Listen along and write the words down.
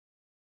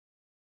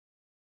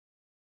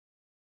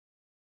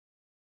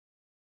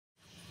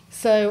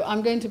So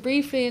I'm going to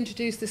briefly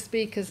introduce the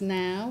speakers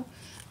now,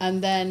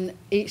 and then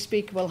each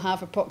speaker will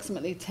have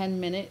approximately 10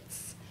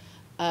 minutes.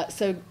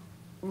 So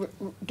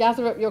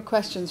gather up your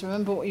questions,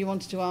 remember what you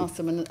wanted to ask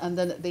them, and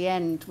then at the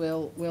end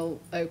we'll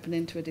open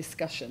into a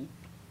discussion.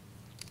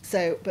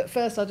 So, but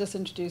first I'll just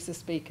introduce the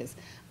speakers.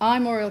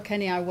 I'm Oriel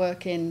Kenny, I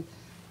work in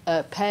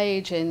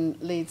Page in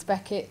Leeds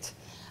Beckett,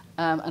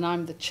 and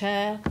I'm the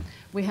chair.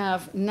 We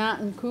have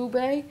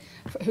Ngulube,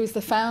 who's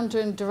the founder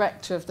and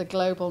director of the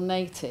Global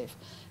Native.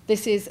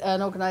 This is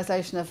an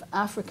organisation of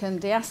African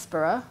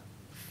diaspora,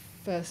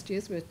 first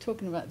years, we're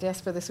talking about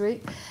diaspora this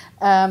week,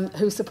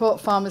 who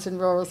support farmers in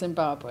rural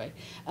Zimbabwe.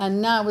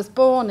 And now was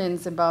born in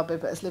Zimbabwe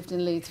but has lived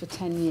in Leeds for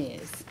 10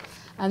 years.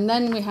 And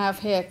then we have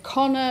here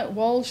Conor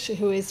Walsh,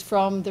 who is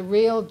from the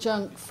Real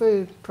Junk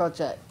Food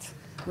Project,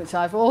 which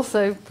I've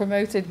also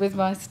promoted with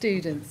my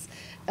students.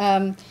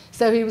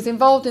 So he was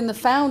involved in the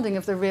founding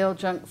of the Real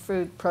Junk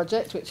Food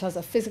Project, which has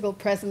a physical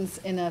presence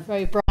in a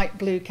very bright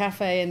blue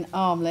cafe in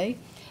Armley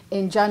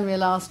in January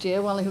last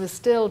year while he was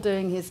still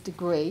doing his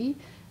degree,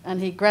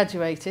 and he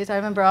graduated. I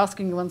remember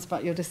asking you once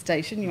about your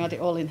dissertation, you had it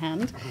all in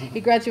hand.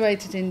 He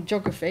graduated in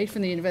geography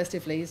from the University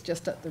of Leeds,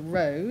 just up the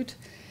road,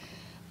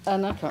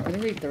 and I can't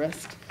really read the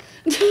rest.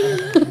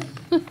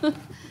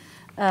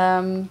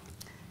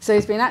 So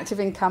he's been active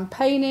in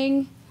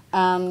campaigning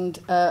and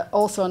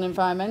also on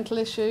environmental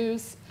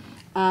issues,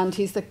 and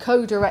he's the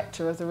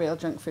co-director of the Real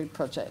Junk Food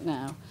Project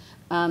now,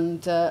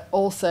 and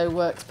also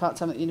works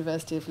part-time at the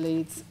University of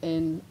Leeds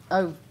in,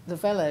 the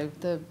Velo,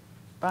 the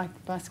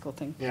bicycle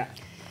thing. Yeah.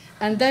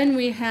 And then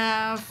we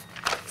have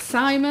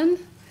Simon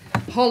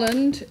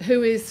Holland,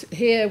 who is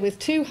here with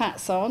two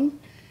hats on,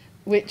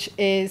 which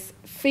is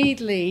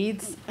Feed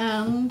Leeds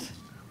and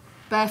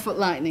Barefoot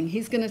Lightning.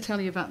 He's going to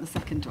tell you about the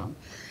second one.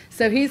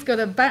 So he's got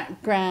a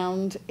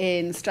background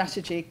in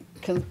strategy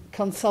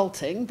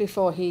consulting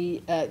before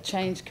he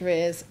changed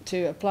careers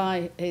to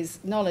apply his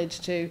knowledge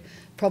to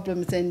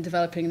problems in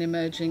developing and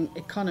emerging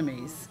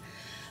economies.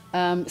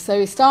 So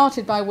he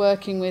started by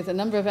working with a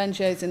number of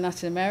NGOs in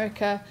Latin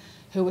America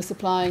who were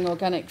supplying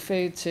organic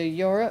food to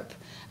Europe,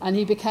 and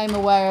he became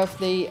aware of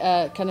the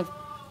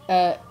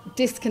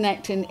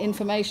disconnect in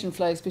information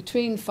flows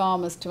between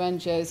farmers to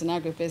NGOs and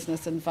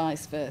agribusiness and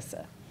vice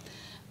versa.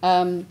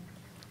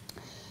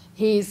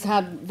 He's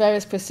had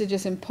various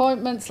prestigious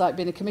appointments, like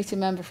being a committee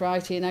member for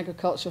IT and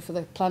Agriculture for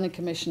the Planning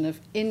Commission of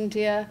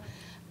India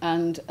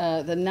and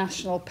the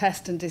National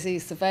Pest and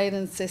Disease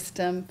Surveillance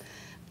System.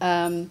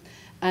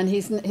 And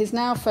his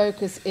now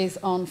focus is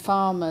on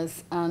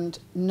farmers and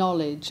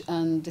knowledge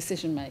and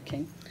decision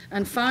making.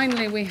 And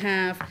finally, we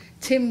have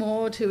Tim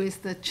Ward, who is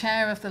the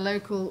chair of the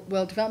local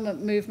World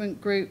Development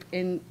Movement group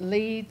in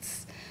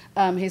Leeds.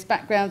 His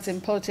background's in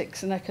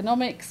politics and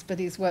economics, but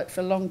he's worked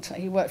for a long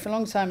time. He worked for a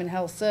long time in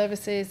health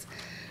services.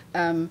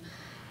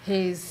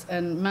 He's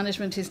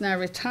management. He's now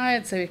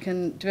retired, so he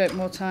can devote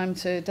more time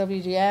to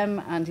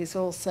WDM, and he's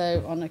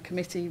also on a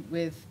committee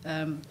with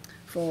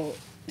for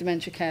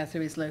dementia care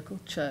through his local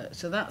church.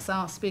 So that's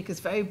our speakers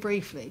very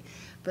briefly,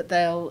 but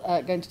they'll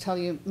going to tell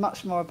you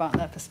much more about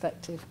their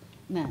perspective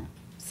now.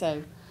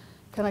 So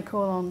can I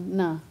call on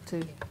Na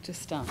to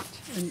start?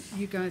 And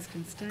you guys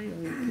can stay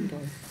or you can go.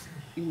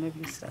 You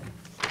maybe stay.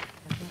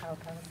 I think I'll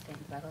come stay. Is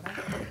that all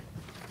right?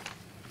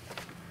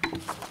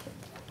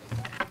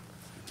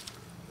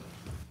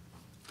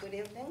 Good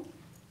evening.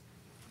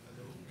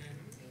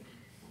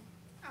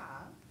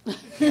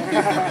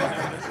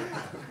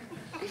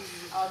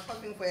 I was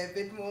hoping for a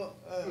bit more.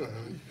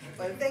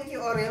 Well, thank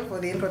you, Oriel, for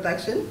the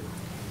introduction.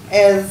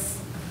 As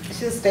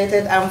she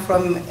stated, I'm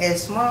from a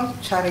small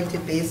charity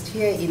based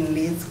here in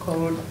Leeds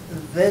called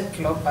the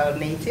Global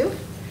Native.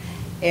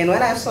 And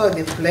when I saw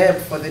the blurb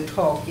for the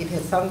talk, it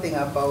had something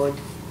about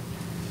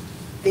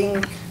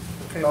think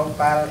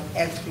global,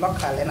 act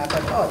local. And I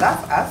thought, oh,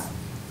 that's us.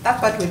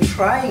 That's what we're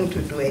trying to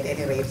do at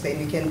any rate. So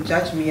you can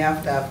judge me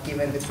after I've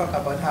given the talk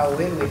about how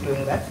well we're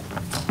doing that.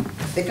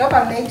 The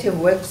Global Native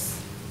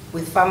works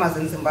with farmers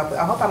in Zimbabwe.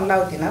 I hope I'm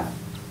loud enough.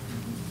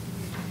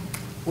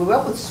 We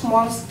work with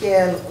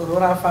small-scale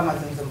rural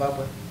farmers in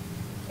Zimbabwe.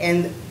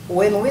 And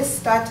when we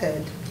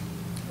started,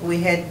 we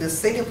had the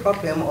silly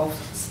problem of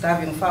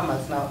starving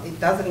farmers. Now, it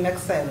doesn't make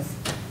sense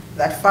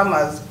that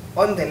farmers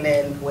on the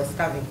land were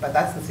starving, but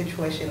that's the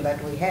situation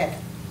that we had.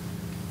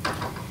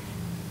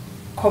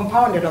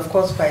 Compounded, of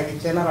course, by the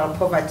general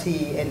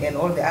poverty and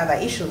all the other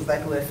issues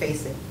that we were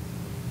facing.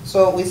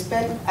 So we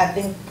spent, I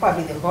think,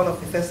 probably the whole of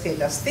the first year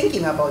just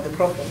thinking about the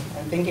problem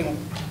and thinking,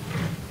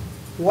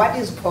 what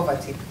is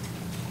poverty?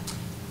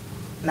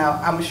 Now,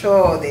 I'm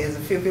sure there's a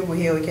few people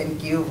here who can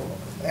give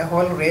a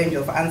whole range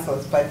of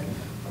answers, but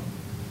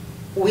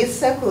we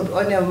settled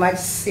on a much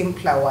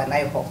simpler one,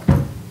 I hope.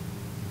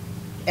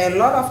 A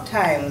lot of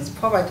times,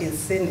 poverty is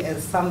seen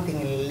as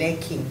something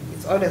lacking.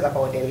 It's always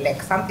about a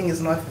lack. Something is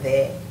not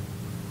there.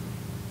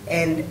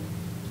 And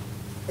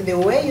the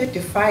way you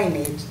define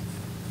it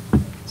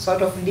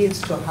sort of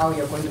leads to how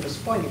you're going to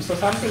respond. If so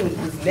something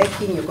is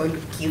lacking, you're going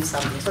to give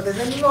something. So there's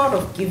a lot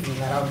of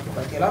giving around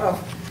poverty. A lot of,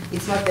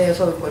 it's not there,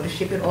 so we're going to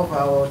ship it over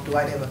or do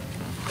whatever.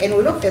 And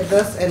we looked at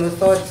this and we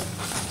thought,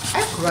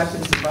 I grew up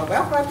in Zimbabwe.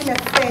 I grew up in a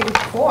fairly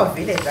poor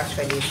village,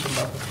 actually, in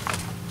Zimbabwe.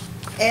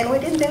 And we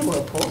didn't think we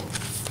were poor.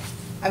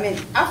 I mean,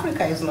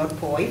 Africa is not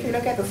poor. If you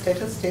look at the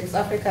statistics,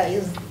 Africa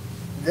is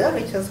the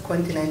richest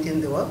continent in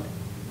the world.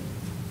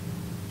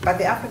 But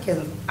the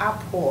Africans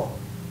are poor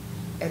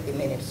at the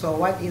minute. So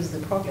what is the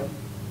problem?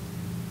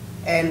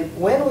 And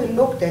when we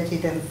looked at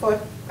it and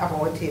thought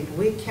about it,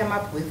 we came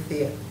up with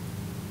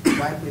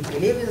what we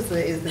believe is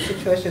the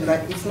situation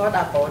that it's not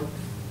about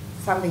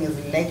something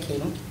is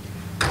lacking,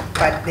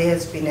 but there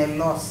has been a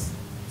loss.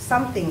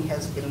 Something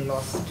has been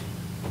lost.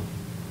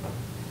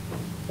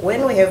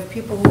 When we have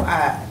people who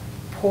are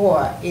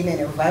poor in an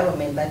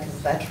environment that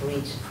is that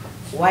rich,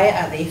 why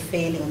are they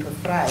failing to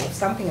thrive?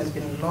 Something has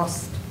been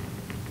lost.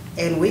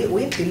 And we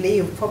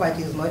believe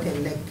poverty is not a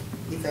lack,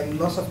 it's a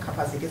loss of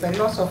capacity, it's a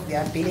loss of the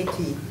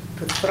ability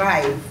to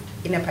thrive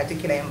in a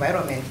particular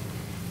environment.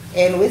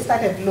 And we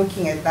started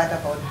looking at that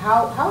about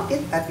how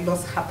did that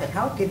loss happen?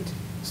 How did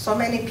so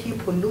many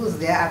people lose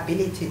their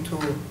ability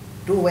to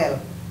do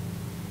well?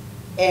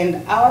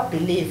 And our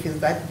belief is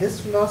that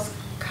this loss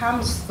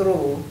comes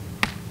through,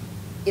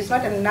 it's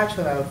not a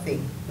natural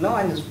thing. No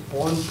one is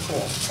born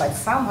poor, but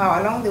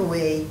somehow along the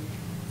way,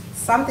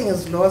 something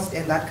is lost,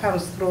 and that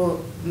comes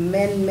through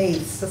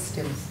man-made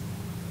systems.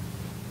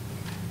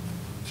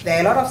 There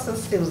are a lot of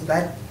systems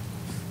that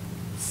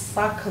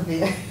suck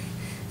the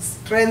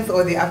strength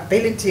or the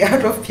ability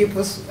out of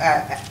people's,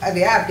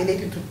 their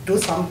ability to do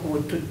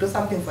something, to do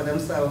something for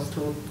themselves,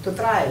 to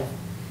thrive.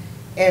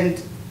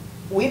 And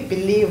we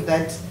believe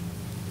that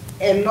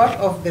a lot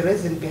of the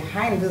reason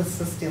behind these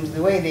systems,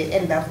 the way they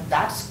end up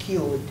that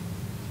skewed,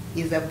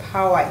 is a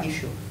power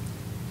issue.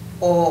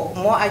 Or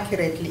more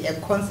accurately, a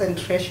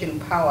concentration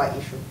power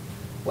issue.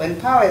 When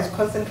power is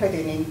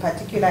concentrated in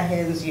particular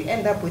hands, you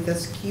end up with a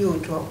skew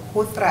to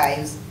who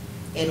thrives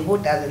and who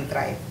doesn't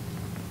thrive.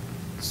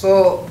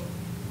 So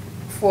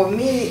for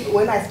me,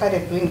 when I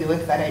started doing the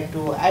work that I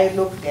do, I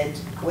looked at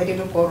where did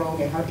it go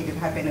wrong and how did it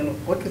happen,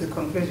 and got to the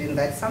conclusion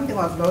that something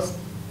was lost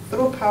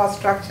through power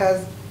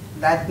structures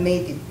that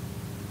made it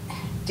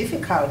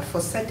difficult for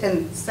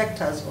certain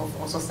sectors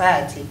of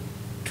society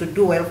to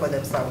do well for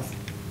themselves.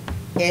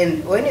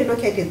 And when you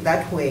look at it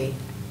that way,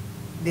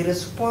 the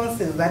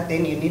responses that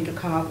then you need to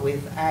come up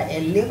with are a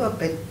little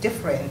bit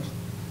different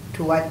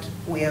to what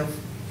we have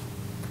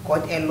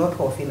got a lot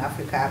of in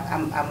Africa.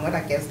 I'm not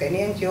against any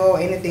NGO or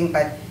anything,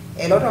 but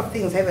a lot of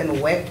things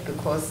haven't worked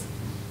because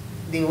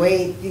the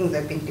way things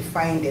have been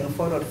defined and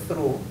followed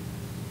through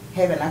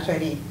haven't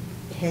actually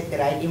had the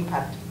right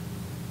impact.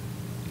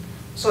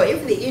 So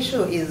if the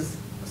issue is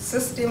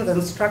systems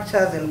and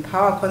structures and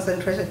power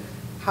concentration,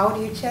 how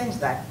do you change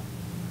that?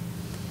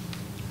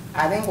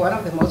 I think one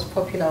of the most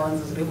popular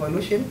ones is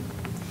revolution.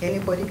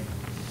 Anybody?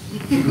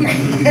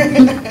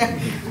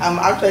 I'm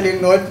actually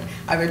not,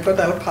 I'm a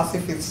total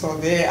pacifist, so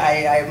there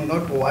I am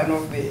not one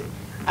of the,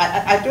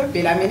 I don't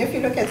believe, I mean, if you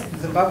look at the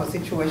Zimbabwe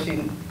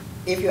situation,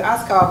 if you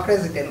ask our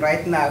president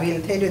right now,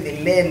 he'll tell you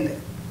the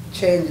land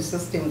change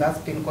system that's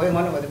been going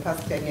on over the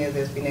past 10 years,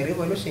 there's been a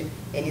revolution,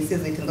 and he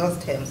sees it in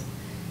those terms.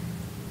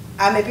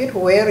 I'm a bit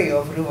wary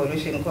of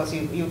revolution because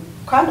you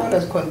can't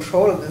always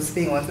control this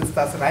thing once it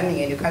starts running,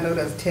 and you can't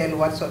always tell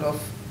what sort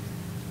of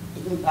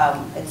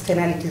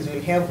externalities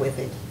you'll have with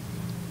it.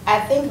 I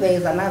think there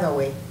is another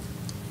way.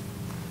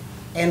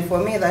 And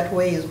for me, that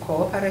way is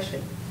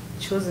cooperation,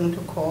 choosing to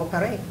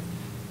cooperate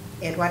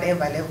at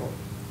whatever level.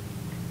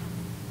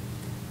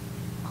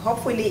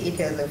 Hopefully it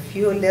has a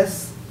few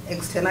less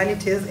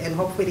externalities, and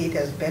hopefully it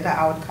has better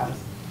outcomes.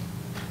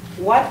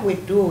 What we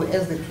do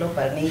as the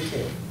global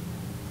native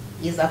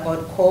is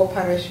about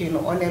cooperation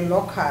on a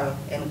local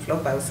and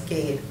global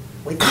scale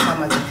with the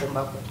farmers in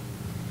Zimbabwe.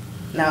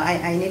 Now,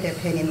 I need a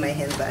pen in my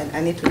hands.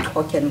 I need to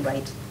talk and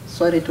write.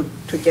 Sorry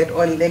to get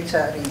all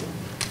lecturing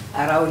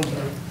around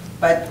you.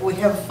 But we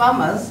have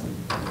farmers.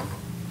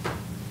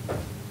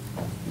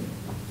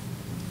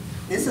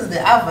 This is the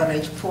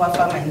average poor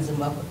farmer in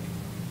Zimbabwe.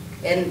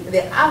 And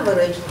the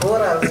average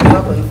rural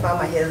Zimbabwean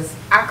farmer has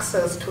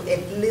access to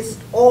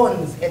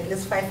owns at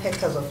least 5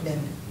 hectares of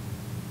land.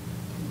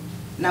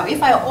 Now,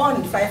 if I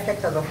owned 5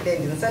 hectares of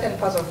land in certain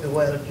parts of the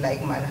world,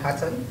 like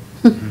Manhattan,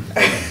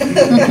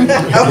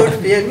 I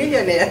would be a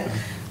millionaire.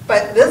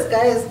 But these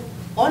guys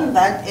own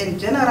that, and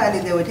generally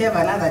they would have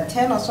another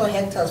 10 or so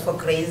hectares for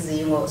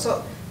grazing.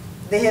 So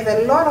they have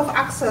a lot of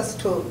access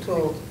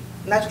to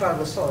natural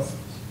resource.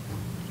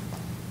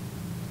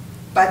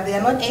 But they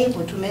are not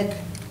able to make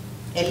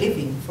a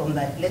living from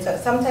that.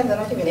 Sometimes they're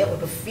not even able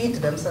to feed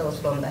themselves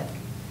from that.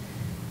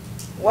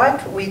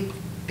 What we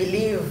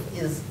believe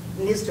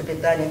needs to be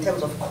done in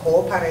terms of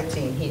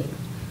cooperating here.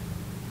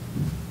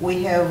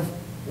 We have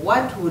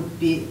what would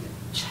be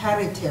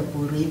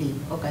charitable, really,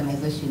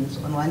 organizations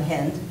on one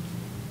hand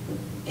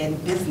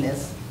and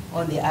business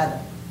on the other.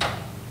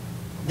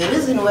 The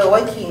reason we're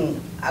working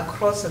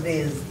across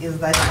this is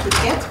that to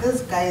get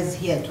these guys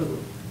here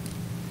to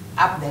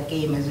up their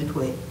game, as it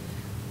were,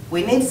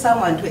 we need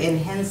someone to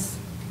enhance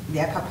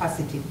their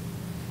capacity.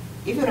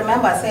 If you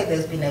remember, I said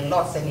there's been a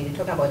loss, and you're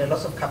talking about a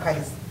loss of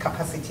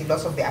capacity,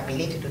 loss of the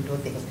ability to do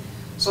things.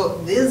 So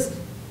these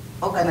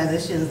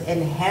organizations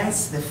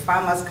enhance the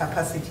farmer's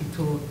capacity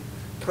to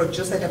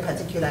produce at a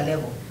particular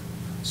level.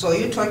 So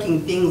you're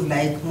talking things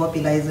like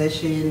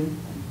mobilization,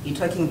 you're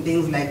talking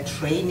things like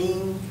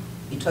training,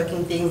 you're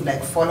talking things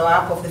like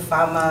follow-up of the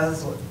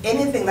farmers, or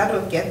anything that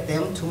will get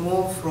them to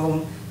move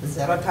from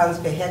 0 tons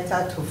per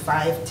hectare to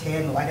 5,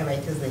 10, whatever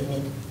it is they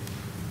need.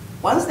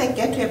 Once they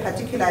get to a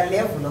particular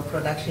level of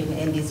production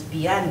and it's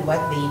beyond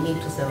what they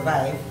need to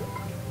survive,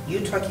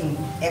 you're talking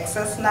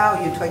excess now,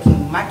 you're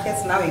talking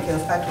markets now, you can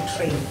start to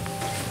trade.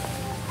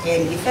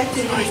 And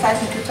effectively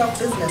starting to talk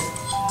business.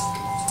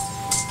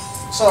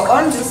 So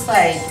on this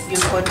side,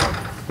 you've got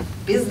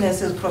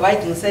businesses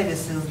providing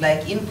services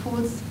like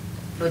inputs,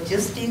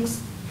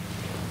 logistics.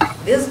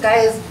 These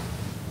guys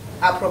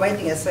are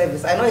providing a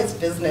service. I know it's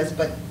business,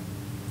 but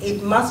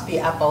it must be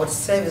about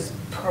service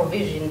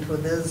provision to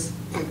these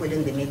people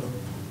in the middle.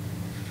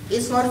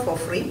 It's not for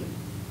free.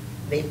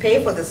 They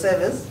pay for the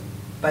service,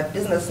 but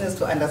business needs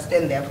to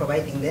understand they are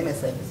providing them a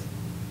service.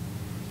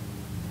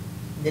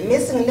 The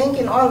missing link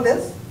in all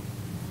this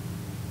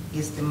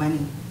is the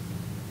money.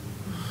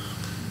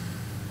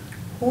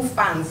 Who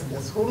funds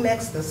this? Who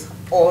makes this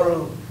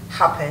all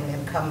happen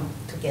and come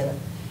together?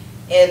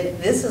 And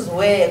this is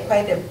where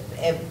quite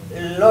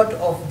a lot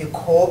of the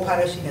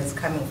cooperation is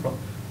coming from.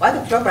 What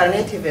the Global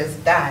Native has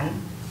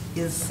done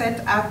is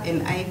set up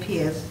an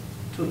IPS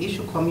to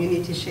issue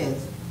community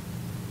shares.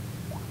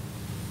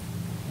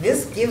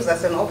 This gives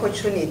us an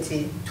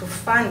opportunity to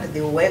fund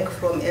the work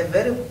from a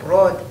very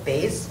broad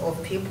base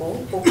of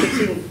people who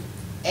put in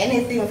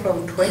anything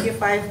from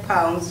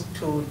 £25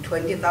 to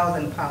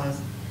 £20,000.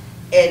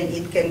 And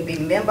it can be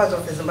members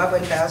of the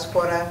Zimbabwean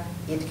diaspora,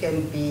 it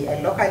can be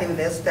a local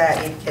investor,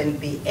 it can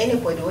be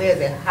anybody who has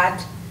a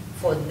heart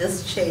for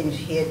this change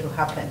here to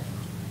happen.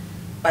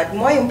 But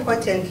more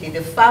importantly,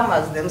 the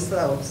farmers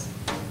themselves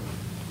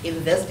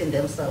invest in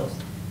themselves.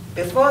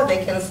 Before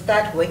they can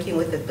start working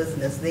with the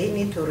business, they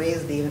need to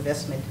raise the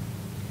investment.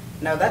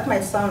 Now that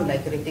might sound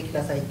like a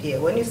ridiculous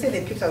idea. When you see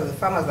the pictures of the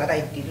farmers that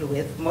I deal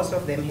with, most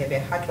of them have a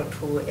hut or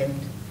two and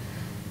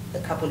a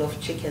couple of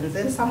chickens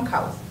and some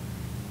cows.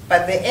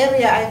 But the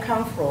area I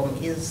come from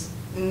is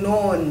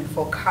known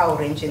for cow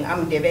ranching.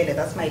 I'm Ndebele,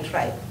 that's my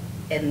tribe.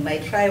 And my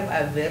tribe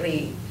are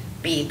very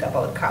big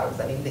about cows.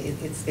 I mean,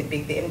 it's the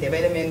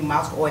Ndebele men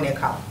must own a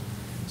cow.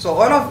 So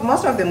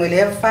most of them will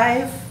have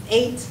 5,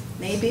 8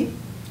 maybe.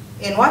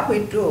 And what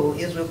we do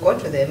is we go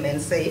to them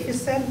and say, if you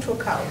sell 2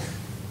 cows,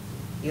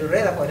 you'll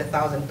raise about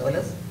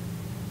 $1,000.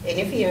 And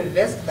if you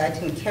invest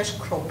that in cash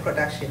crop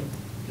production,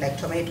 like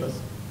tomatoes,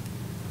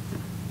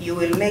 you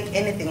will make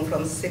anything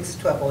from 6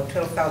 to about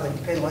 12,000,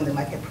 depending on the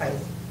market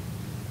price.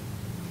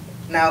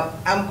 Now,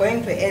 I'm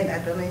going to end,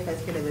 I don't know if I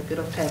still have a bit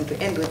of time, to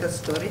end with a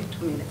story,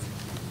 2 minutes,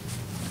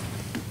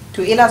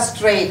 to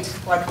illustrate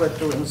what we're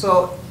doing.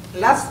 So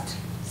last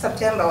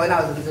September when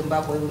I was in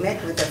Zimbabwe, we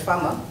met with a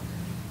farmer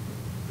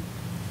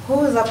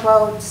who is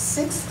about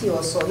 60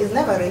 or so. He's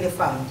never really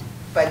farmed,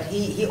 but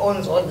he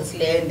owns all this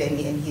land and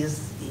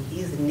he's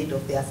in need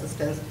of the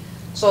assistance.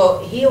 So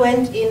he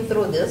went in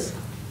through this,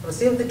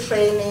 received the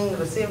training,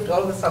 received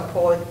all the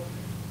support,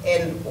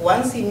 and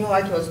once he knew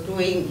what he was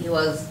doing, he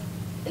was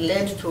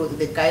led to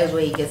the guys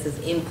where he gets his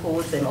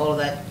inputs and all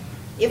that.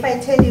 If I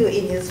tell you,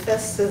 in his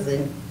first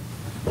season,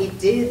 he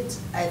did,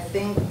 I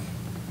think,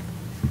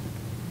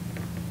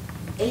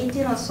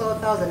 18 or so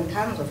thousand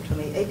tons of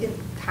tomatoes, 18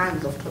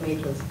 tons of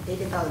tomatoes,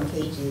 80,000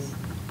 kgs,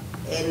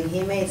 and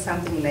he made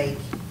something like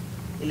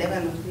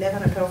 11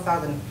 or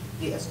 12,000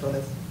 US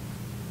dollars.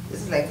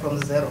 This is like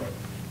from zero.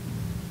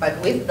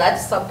 But with that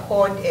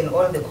support and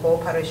all the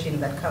cooperation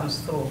that comes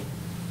through,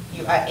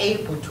 you are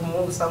able to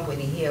move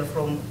somebody here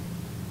from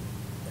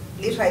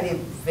literally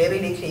very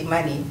little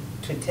money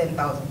to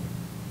 10,000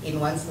 in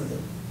one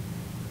season.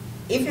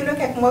 If you look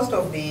at most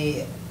of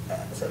the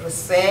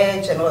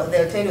research and all,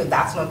 they'll tell you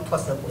that's not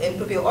possible. And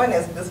to be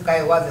honest, this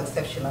guy was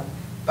exceptional.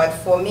 But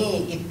for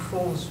me, it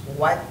proves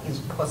what is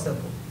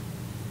possible.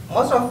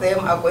 Most of them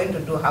are going to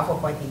do half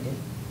of what he did.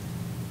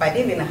 But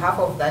even half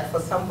of that for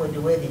somebody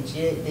where the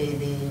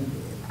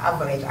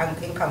average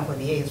income for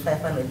the year is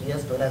 500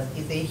 US dollars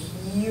is a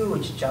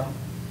huge jump.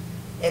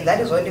 And that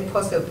is only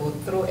possible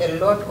through a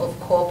lot of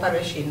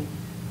cooperation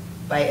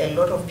by a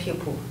lot of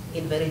people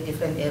in very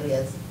different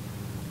areas.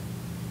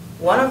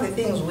 One of the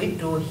things we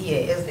do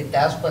here is the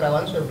diaspora,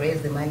 once we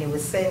raise the money, we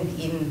send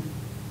in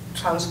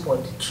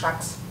transport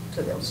trucks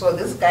to them. So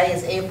this guy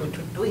is able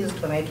to do his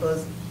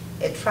tomatoes,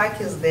 a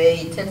truck is there,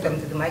 he takes them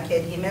to the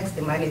market, he makes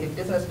the money, the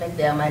business makes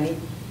their money,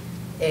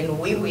 and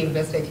we who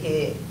invested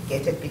here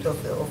get a bit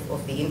of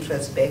the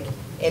interest back,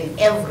 and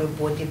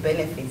everybody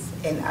benefits.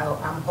 And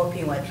I'm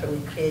hoping we're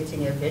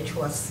creating a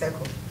virtuous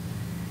circle.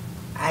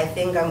 I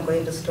think I'm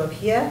going to stop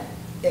here.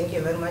 Thank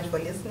you very much for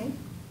listening.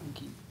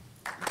 Thank you.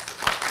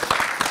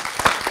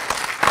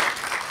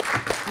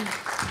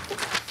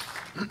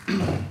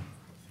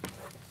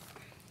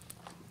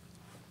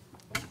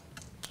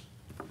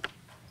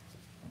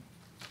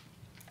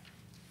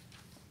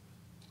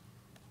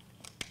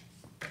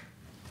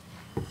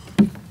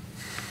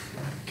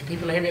 Can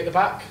people hear me at the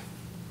back?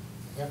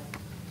 Yeah.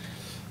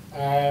 So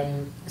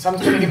I'm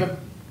just going to give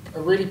a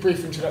really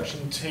brief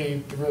introduction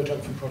to the Real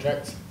Junk Food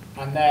Project,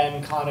 and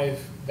then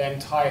then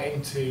tie it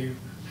into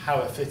how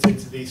it fits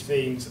into these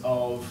themes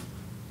of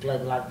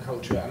global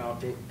agriculture and our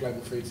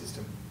global food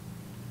system.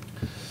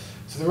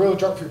 So the Real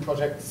Junk Food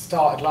Project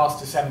started last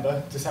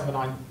December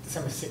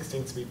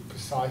 16th to be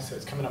precise, so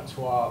it's coming up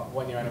to our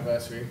 1-year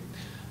anniversary.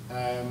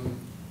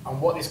 And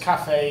what this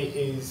cafe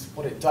is,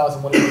 what it does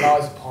and what it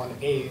relies upon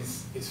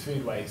is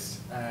food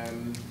waste.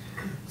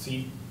 So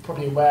you're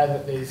probably aware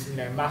that there's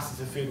masses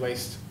of food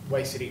waste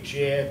wasted each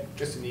year,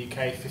 just in the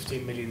UK,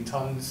 15 million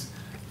tonnes.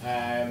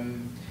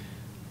 And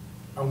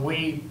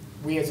we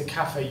as a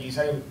cafe use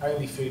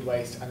only food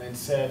waste and then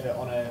serve it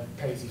on a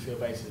pay-as-you-feel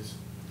basis.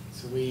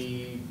 So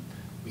we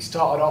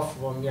started off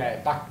from,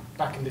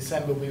 back in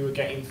December we were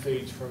getting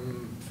food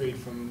from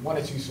 1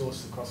 or 2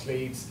 sources across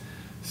Leeds.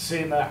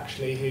 Suma,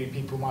 actually, who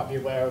people might be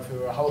aware of,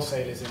 who are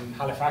wholesalers in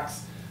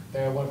Halifax.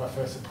 They're one of our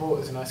first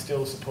supporters and are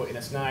still supporting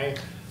us now.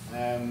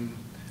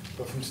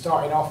 But from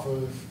starting off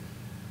with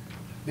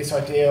this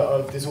idea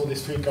of there's all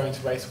this food going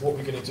to waste, what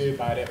we're going to do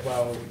about it?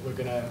 Well, we're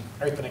going to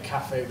open a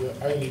cafe, we're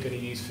only going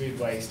to use food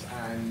waste,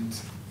 and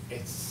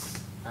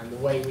the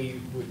way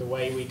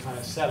we kind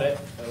of sell it,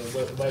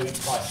 the way we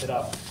price it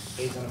up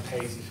is on a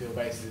pay-as-you-feel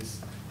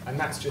basis. And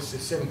that's just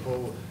as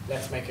simple,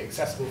 let's make it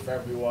accessible for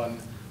everyone,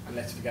 and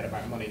let's forget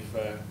about money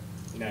for,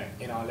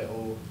 in our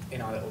little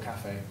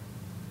cafe.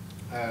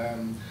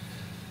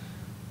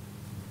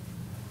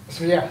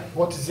 So yeah,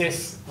 what does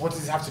this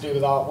have to do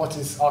with what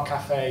does our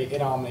cafe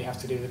in Armley have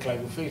to do with the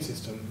global food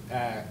system?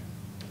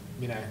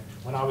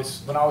 When I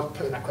was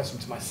putting that question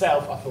to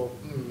myself, I thought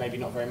maybe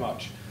not very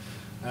much,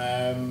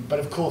 but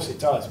of course it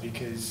does,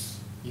 because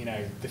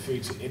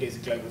it is a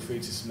global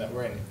food system that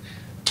we're in.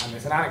 And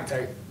there's an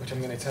anecdote which I'm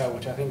going to tell,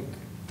 which I think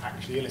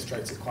actually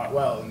illustrates it quite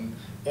well and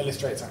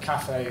illustrates our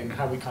cafe and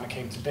how we kind of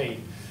came to be.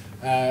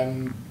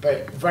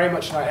 But very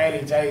much in our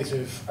early days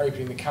of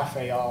opening the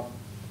cafe,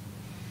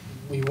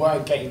 we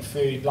weren't getting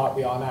food like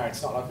we are now.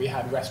 It's not like we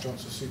had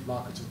restaurants or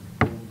supermarkets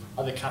or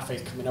other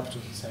cafes coming up to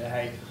us and say,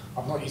 hey,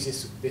 I've not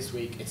used this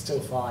week, it's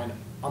still fine,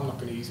 I'm not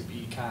going to use it, but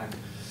you can.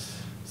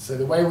 So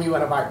the way we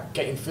went about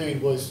getting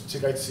food was to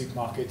go to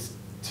supermarkets,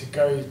 to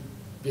go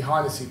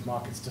behind the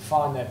supermarkets, to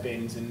find their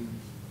bins and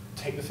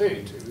take the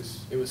food.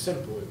 It was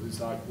simple. It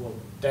was like, well,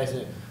 there's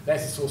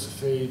a source of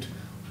food,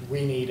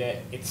 we need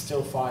it, it's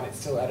still fine, it's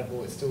still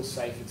edible, it's still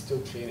safe, it's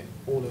still clean,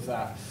 all of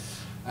that.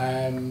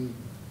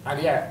 And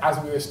yeah, as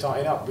we were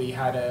starting up, we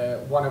had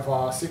one of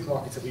our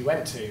supermarkets that we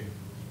went to,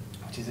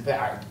 which is a bit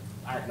out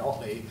in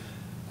Otley.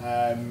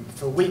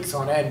 For weeks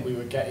on end, we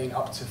were getting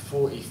up to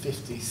 40,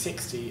 50,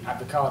 60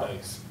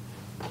 avocados.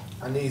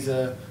 And these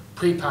are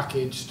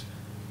pre-packaged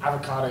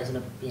avocados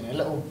in a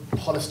little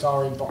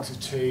polystyrene box of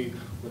 2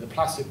 with a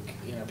plastic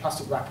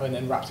wrapper and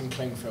then wrapped in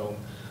cling film.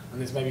 And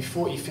there's maybe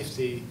 40,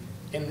 50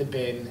 in the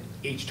bin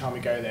each time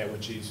we go there,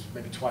 which is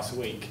maybe twice a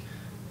week.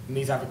 And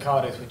these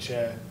avocados, which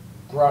are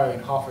grown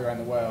halfway around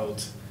the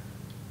world,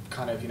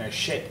 kind of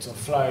shipped or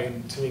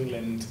flown to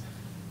England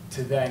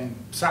to then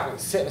sit on a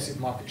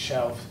supermarket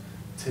shelf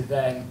to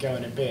then go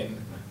in a bin.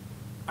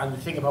 And the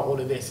thing about all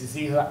of this is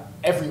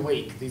every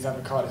week these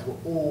avocados were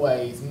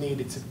always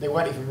needed they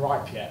weren't even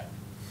ripe yet,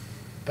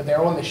 but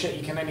they're on the shelf.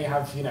 You can only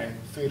have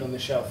food on the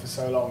shelf for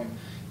so long,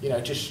 and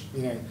if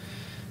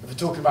we're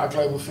talking about a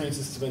global food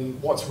system and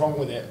what's wrong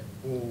with it,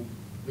 well,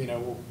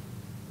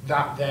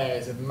 that there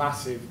is a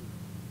massive,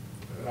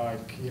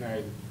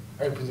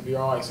 opens up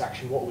your eyes to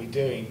actually what are we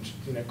doing,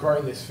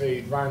 growing this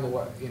food around the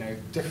world,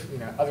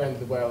 other end of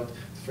the world,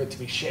 for it to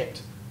be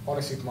shipped on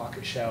a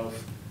supermarket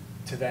shelf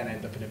to then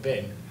end up in a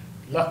bin.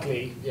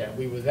 Luckily,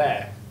 we were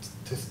there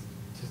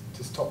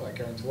to stop that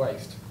going to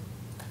waste.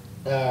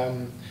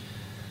 And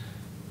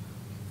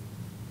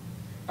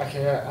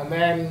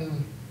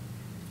then,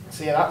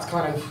 so that's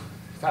part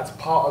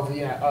of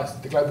us,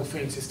 the global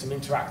food system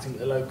interacting with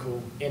the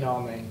local in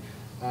Armley.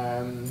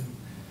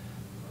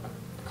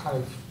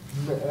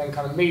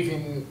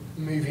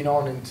 Moving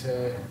on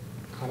into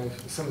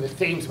some of the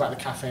themes about the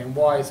cafe and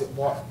why is it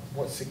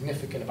what's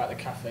significant about the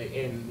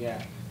cafe in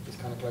this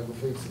kind of global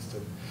food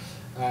system.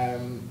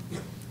 And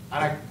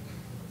I've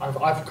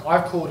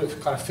called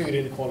it kind of food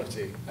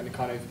inequality, and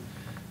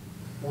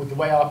with the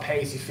way our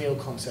pay-as-you-feel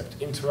concept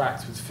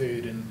interacts with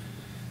food. And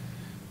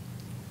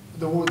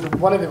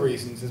one of the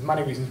reasons, there's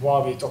many reasons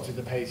why we adopted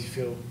the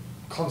pay-as-you-feel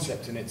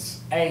concept, and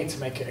it's to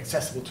make it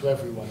accessible to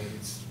everyone, and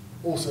it's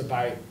also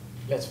about,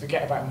 let's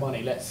forget about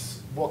money,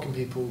 what can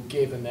people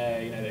give in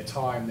their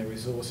time, their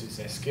resources,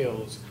 their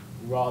skills,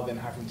 rather than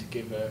having to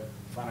give a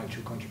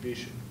financial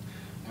contribution.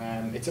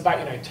 It's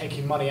about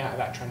taking money out of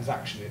that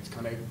transaction. It's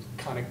kind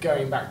of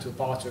going back to a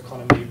barter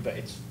economy, but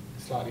it's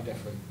slightly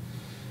different.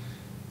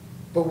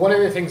 But one of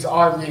the things that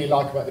I really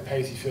like about the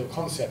pay-as-you-feel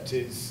concept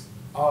is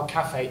our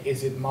cafe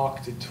isn't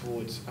marketed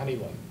towards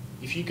anyone.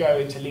 If you go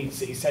into Leeds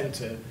city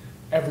centre,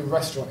 every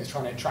restaurant is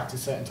trying to attract a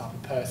certain type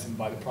of person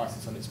by the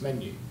prices on its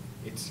menu.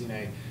 It's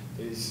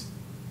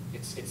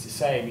it's the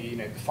same.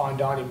 The fine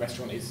dining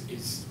restaurant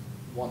is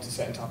wants a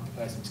certain type of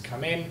person to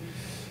come in.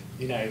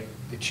 you know,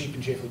 the cheap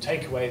and cheerful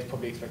takeaway is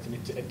probably expecting a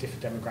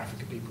different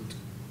demographic of people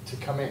to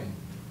come in.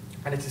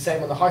 And it's the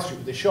same on the high street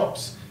with the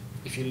shops.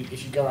 If you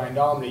go around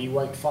Armley, you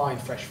won't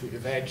find fresh fruit or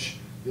veg.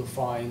 You'll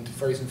find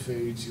frozen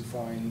foods. You'll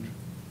find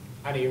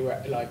any,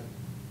 like,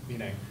 you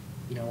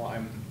know what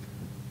I'm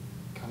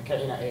kind of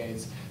getting at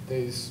is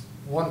there's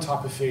one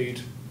type of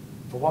food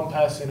for one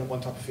person and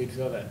one type of food for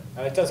the other.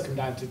 And it does come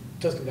down to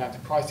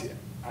price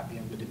at the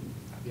end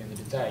of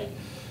the day.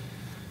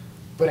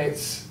 But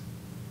it's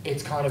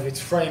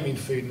framing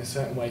food in a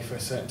certain way for a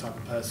certain type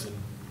of person,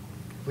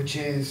 which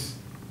is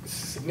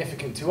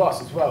significant to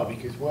us as well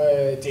because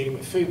we're dealing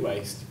with food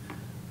waste.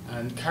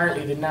 And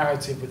currently the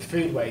narrative with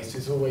food waste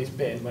has always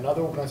been, when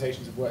other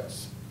organisations have worked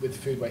with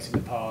food waste in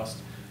the past,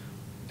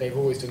 they've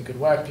always done good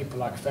work. People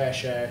like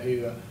FareShare,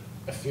 who are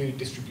a food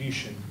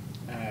distribution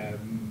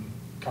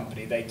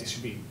company, they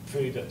distribute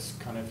food that's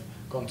kind of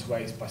gone to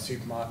waste by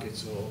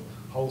supermarkets or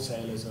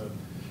wholesalers or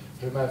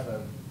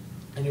whomever.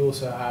 And you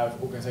also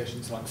have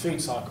organisations like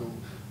Food Cycle,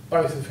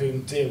 both of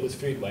whom deal with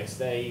food waste.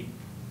 They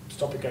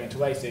stop it going to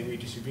waste, they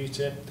redistribute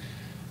it.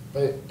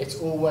 But it's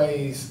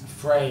always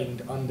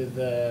framed under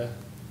the...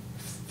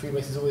 Food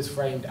waste is always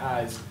framed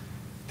as,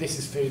 this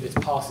is food that's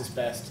past its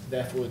best,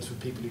 therefore it's for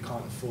people who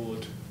can't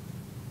afford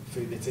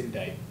food that's in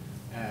date.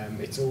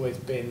 It's always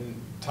been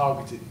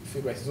targeted,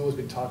 food waste has always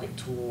been targeted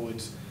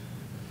towards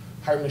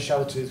homeless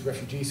shelters,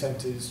 refugee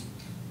centres,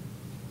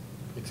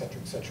 etc.,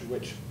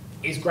 which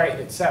is great in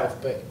itself,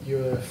 but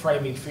you're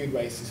framing food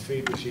waste as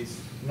food which is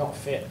not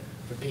fit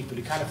for people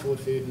who can afford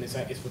food, and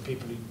it's for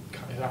people who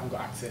haven't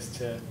got access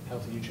to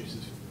healthy,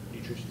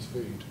 nutritious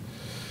food.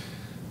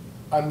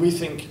 And we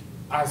think,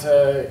 as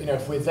a, you know,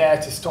 if we're there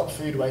to stop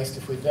food waste,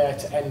 if we're there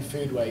to end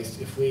food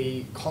waste, if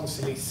we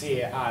constantly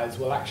see it as,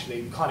 well,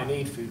 actually, we kind of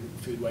need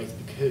food waste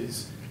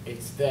because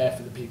it's there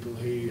for the people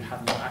who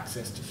haven't got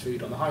access to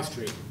food on the high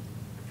street.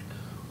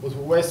 Well,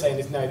 what we're saying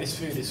is, no, this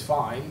food is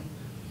fine.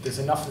 There's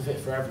enough of it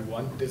for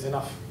everyone. There's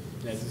enough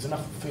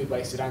food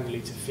wasted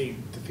annually to feed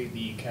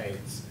the UK.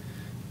 It's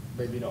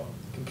maybe not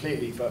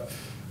completely, but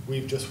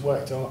we've just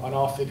worked on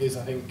our figures.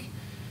 I think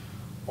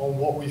on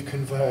what we've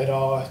converted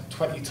our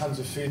 20 tonnes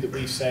of food that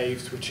we've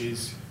saved, which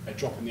is a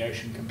drop in the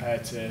ocean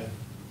compared to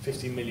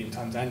 15 million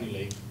tonnes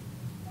annually,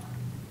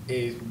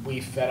 is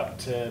we've fed up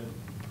to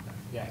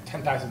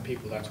 10,000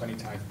 people that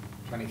 20,000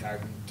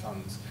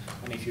 tonnes.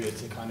 And if you were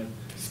to kind of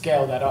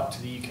scale that up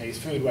to the UK's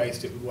food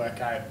waste, it would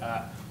work out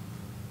at,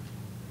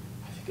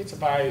 I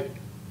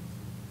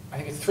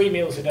think it's 3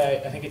 meals a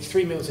day. I think it's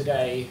 3 meals a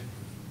day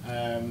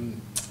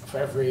for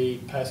every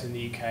person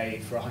in the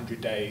UK for 100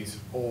 days,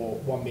 or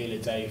 1 meal a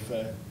day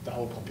for the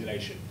whole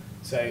population.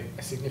 So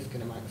a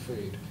significant amount of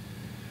food.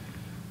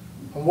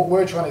 And what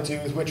we're trying to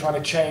do is we're trying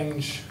to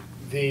change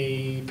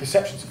the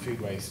perceptions of food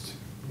waste.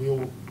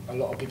 A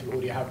lot of people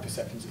already have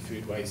perceptions of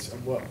food waste,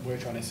 and what we're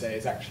trying to say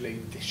is actually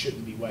this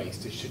shouldn't be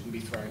waste, this shouldn't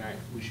be thrown out,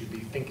 we should be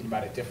thinking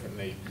about it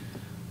differently.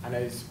 And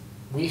as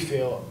we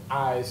feel,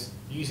 as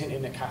using it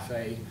in a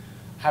cafe,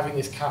 having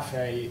this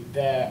cafe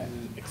there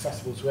and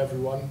accessible to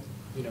everyone,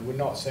 you know, we're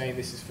not saying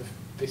this is for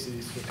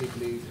people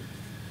who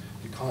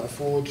can't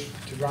afford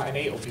to go out and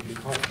eat, or people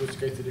who can't afford to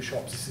go to the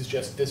shops. This is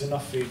just, there's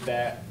enough food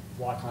there,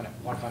 why can't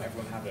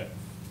everyone have it?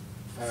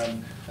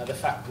 Now the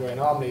fact we're in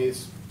Armley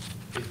is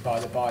by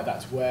the by,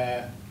 that's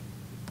where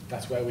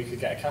we could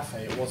get a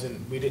cafe.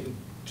 We didn't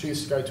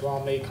choose to go to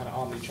Armley, kind of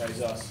Armley chose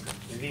us.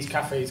 You know, these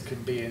cafes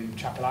could be in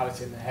Chapel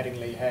Allerton,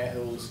 Headingley, Hare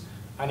Hills,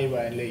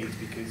 anywhere in Leeds,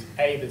 because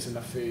A, there's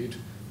enough food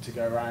to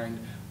go around,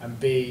 and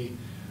B,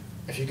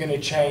 if you're going to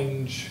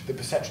change the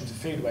perceptions of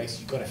food waste,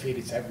 you've got to feed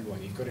it to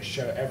everyone. You've got to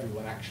show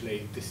everyone,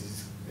 actually, this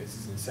is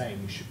insane.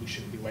 We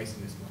shouldn't be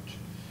wasting this much.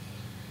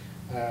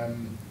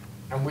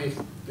 And we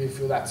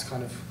feel that's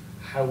kind of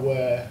how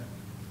we're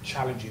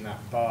challenging that,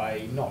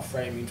 by not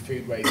framing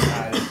food waste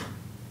as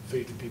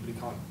food for people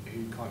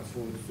who can't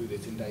afford food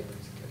that's in date,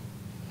 basically.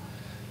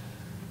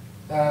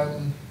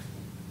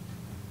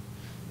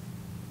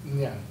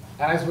 Yeah,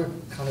 and as we're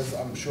kind of,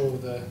 I'm sure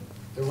the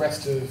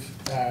rest of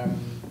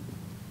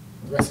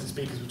the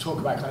speakers will talk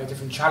about kind of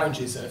different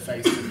challenges that are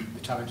faced, the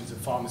challenges of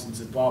farmers in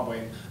Zimbabwe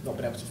and not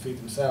being able to feed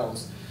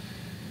themselves.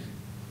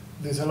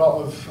 There's a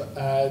lot of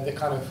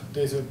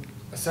there's a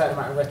certain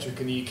amount of rhetoric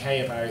in the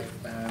UK about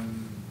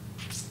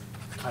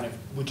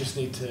we just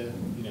need to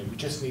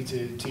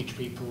teach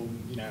people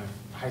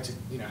how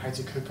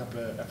to cook up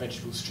a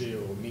vegetable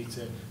stew, or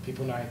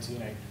people know how to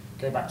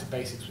go back to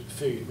basics with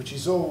food, which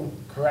is all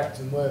correct,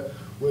 and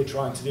we're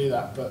trying to do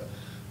that. But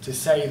to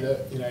say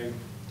that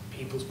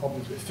people's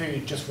problems with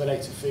food just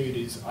relate to food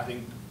is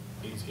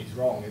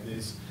wrong.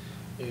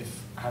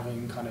 If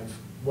having kind of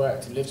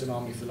worked and lived in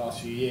Armley for the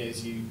last few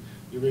years, you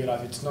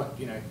realise it's not,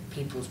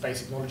 people's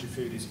basic knowledge of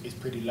food is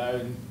pretty low,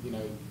 and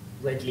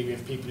regularly we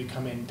have people who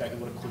come in, don't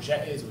know what a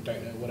courgette is, or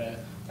don't know what an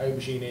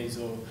aubergine is,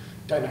 or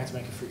don't know how to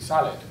make a fruit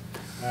salad.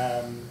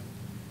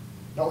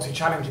 Obviously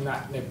challenging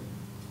that,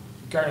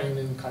 going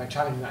and kind of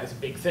challenging that is a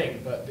big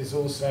thing, but there's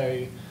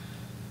also,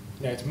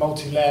 it's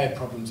multi-layered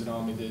problems in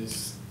Armley.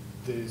 There's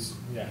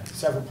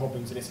several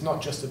problems, and it's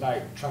not just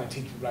about trying to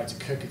teach people how to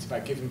cook, it's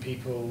about giving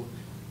people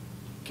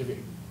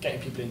getting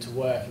people into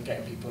work and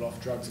getting people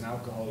off drugs and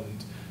alcohol,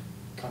 and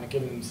kind of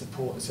giving them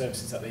support and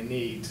services that they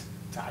need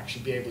to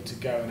actually be able to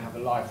go and have a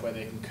life where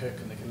they can cook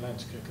and they can learn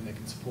to cook and they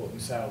can support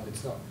themselves.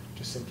 It's not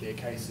just simply a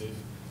case of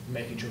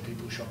making sure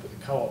people shop at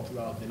the co-op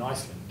rather than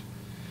Iceland.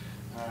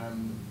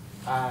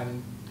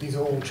 And these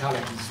are all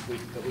challenges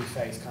that we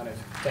face kind of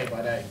day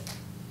by day.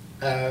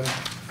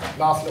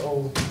 Last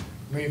little,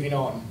 moving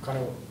on kind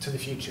of to the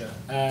future.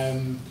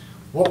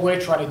 What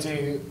we're trying to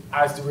do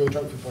as the Real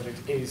Junk Food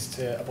Project is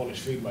to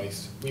abolish food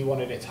waste. We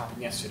wanted it to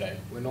happen yesterday.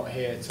 We're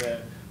here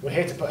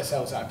to put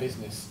ourselves out of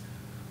business,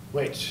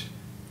 which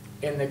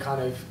in the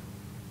kind of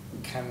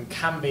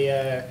can be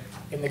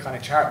in the kind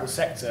of charitable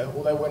sector.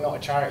 Although we're not a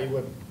charity,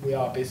 we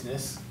are a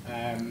business,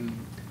 a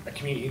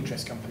community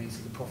interest company,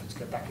 so the profits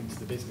go back into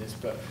the business.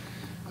 But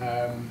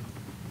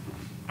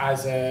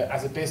as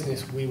a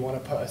business, we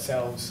want to put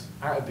ourselves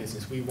out of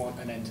business. We want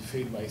an end to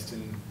food waste,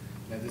 and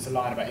there's a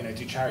line about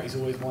do charities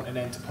always want an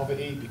end to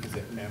poverty, because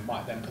it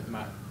might then put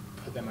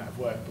them out of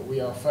work. But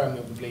we are firmly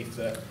of the belief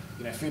that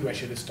food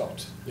waste should have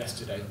stopped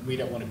yesterday. We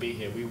don't want to be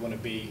here. We want to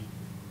be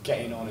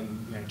getting on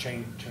and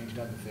changing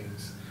other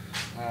things.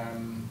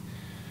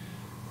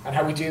 And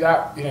how we do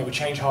that, we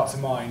change hearts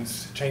and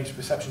minds, change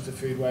perceptions of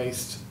food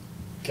waste,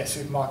 get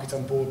supermarkets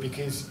on board,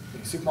 because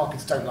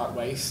supermarkets don't like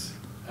waste,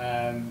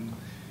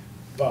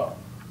 but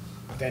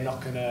they're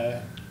not going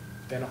to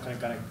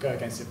go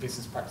against their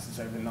business practices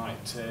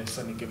overnight to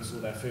suddenly give us all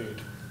their food,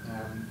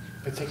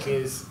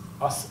 particularly as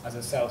us as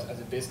ourselves as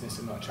a business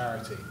and not a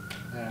charity.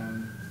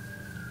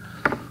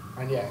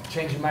 And yeah,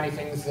 changing many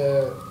things.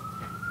 The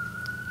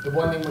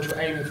one thing which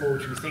we're aiming for,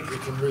 which we think we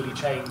can really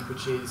change,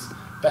 which is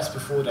best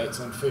before dates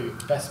on food,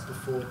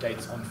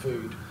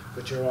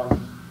 which are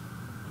on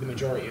the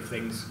majority of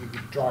things. Your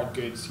dried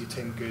goods, your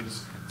tinned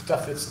goods,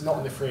 stuff that's not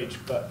in the fridge,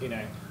 but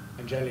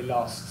and generally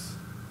lasts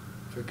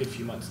for a good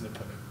few months in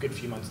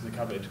the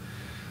cupboard.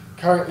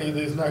 Currently,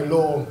 there's no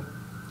law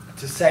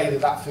to say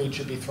that food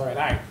should be thrown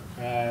out,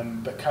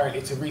 but currently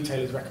it's a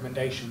retailer's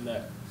recommendation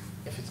that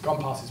if it's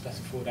gone past its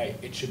best before date,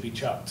 it should be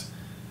chucked.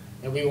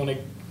 And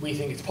we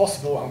think it's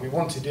possible, and we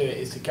want to do it,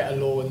 is to get a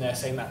law in there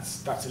saying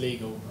that's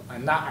illegal,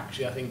 and that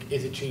actually I think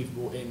is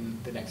achievable in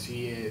the next few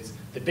years.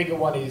 The bigger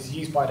one is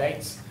use by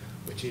dates,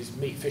 which is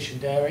meat, fish and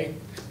dairy,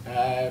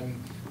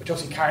 which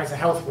obviously carries a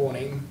health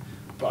warning,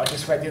 but I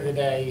just read the other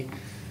day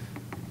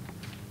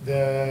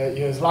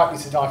you're as likely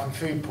to die from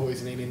food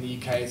poisoning in the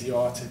UK as you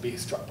are to be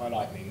struck by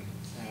lightning.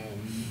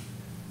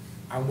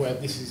 And where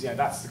this is,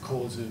 that's the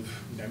cause of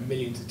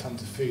millions of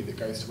tons of food that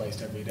goes to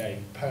waste every day.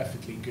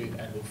 Perfectly good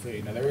edible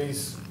food. Now there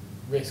is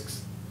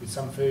risks with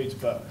some foods,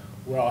 but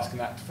we're asking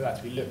for that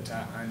to be looked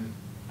at and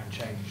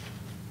changed.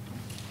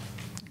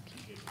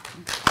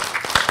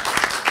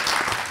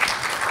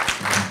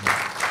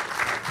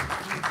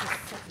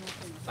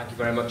 Thank you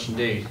very much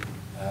indeed.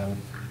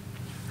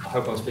 I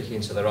hope I'm speaking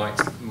into the right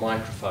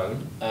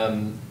microphone.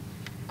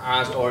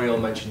 As Oriel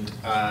mentioned,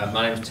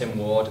 my name is Tim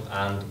Ward,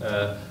 and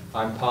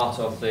I'm part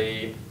of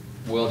the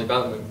World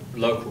Development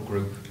Local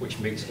Group, which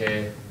meets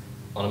here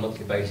on a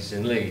monthly basis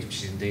in Leeds,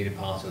 which is indeed a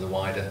part of the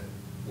wider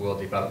World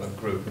Development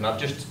Group. And I've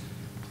just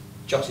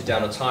jotted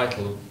down a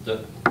title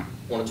that I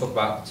want to talk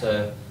about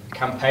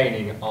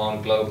campaigning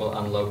on global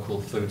and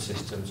local food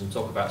systems, and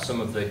talk about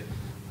some of the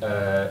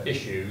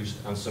issues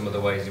and some of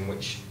the ways in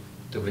which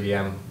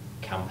WDM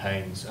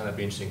campaigns. And it'd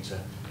be interesting to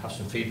have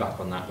some feedback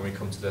on that when we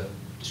come to the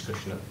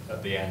discussion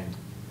at the end.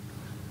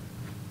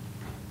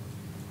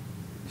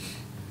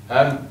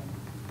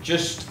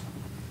 Just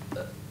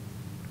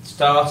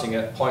starting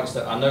at points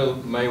that I know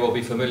may well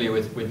be familiar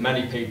with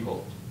many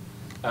people,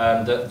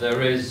 that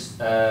there is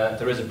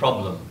a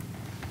problem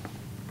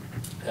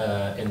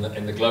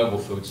in the global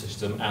food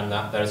system, and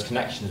that there is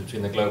connections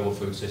between the global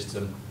food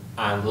system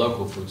and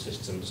local food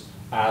systems,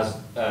 as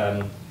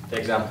the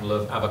example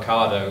of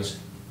avocados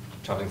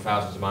travelling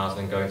thousands of miles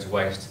and then going to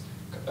waste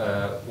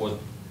was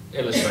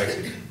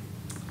illustrated.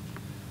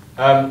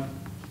 The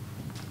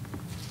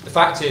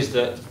fact is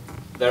that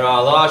there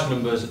are large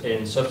numbers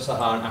in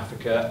sub-Saharan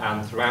Africa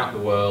and throughout the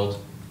world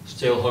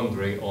still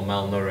hungry or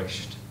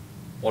malnourished.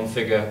 One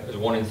figure is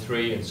 1 in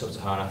 3 in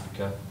sub-Saharan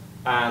Africa,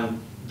 and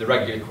the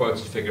regularly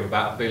quoted figure of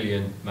about 1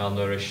 billion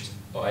malnourished,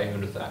 or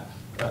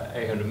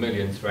 800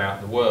 million throughout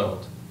the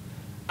world.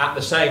 At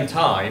the same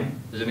time,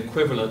 there's an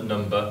equivalent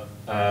number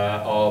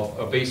of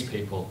obese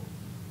people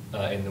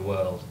in the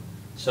world.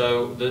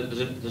 So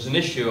there's an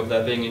issue of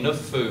there being enough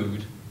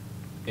food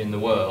in the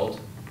world,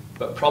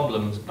 but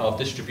problems of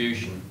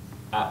distribution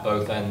at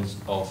both ends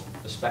of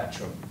the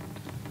spectrum.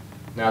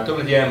 Now,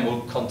 WDM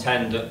will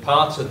contend that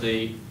part of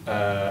the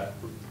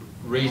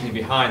reasoning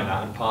behind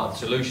that and part of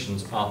the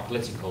solutions are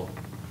political,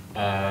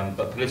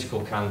 but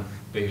political can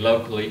be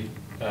locally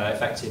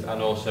effective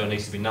and also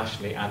needs to be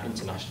nationally and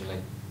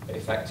internationally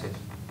effective.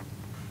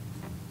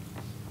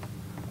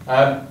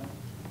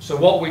 So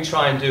what we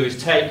try and do is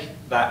take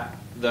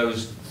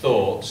those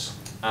thoughts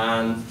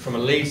and, from a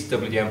Leeds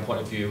WDM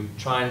point of view,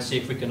 try and see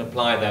if we can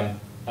apply them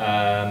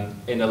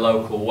in a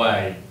local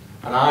way.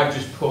 And I've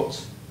just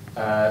put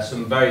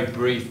some very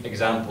brief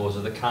examples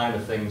of the kind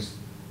of things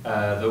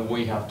that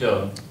we have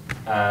done,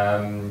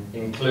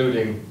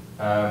 including,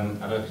 I don't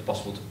know if it's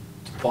possible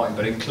to point,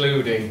 but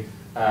including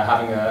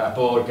having a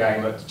board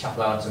game at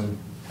Chapel Allerton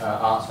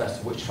Arts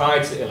Festival, which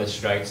tried to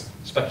illustrate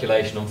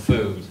speculation on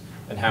food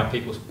and how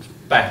people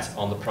bet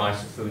on the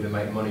price of food and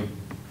make money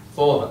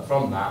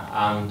from that,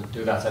 and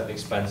do that at the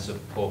expense of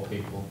poor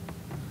people.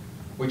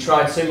 We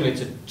tried similarly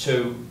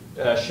to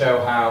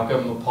show how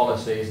government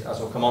policies, as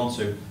we'll come on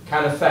to,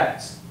 can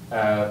affect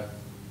the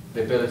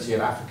ability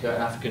of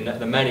Africa and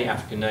the many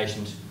African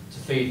nations to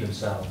feed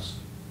themselves.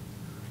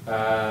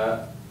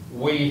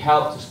 We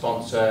helped to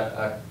sponsor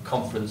a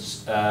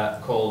conference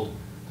called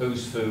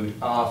Whose Food,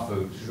 Our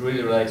Food, which was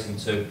really relating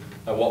to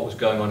what was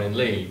going on in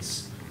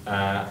Leeds.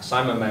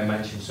 Simon may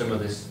mention some of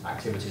these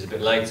activities a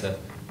bit later,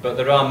 but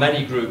there are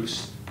many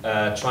groups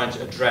trying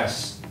to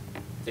address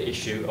the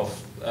issue of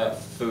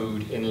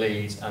food in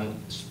Leeds and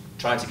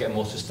trying to get a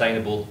more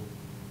sustainable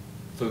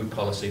food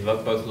policy,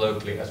 both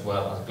locally as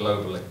well as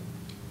globally.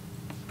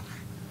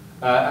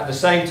 At the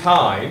same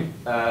time,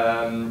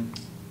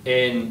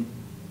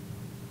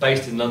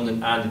 based in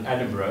London and in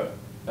Edinburgh,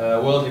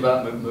 World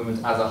Development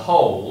Movement as a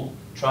whole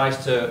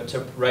tries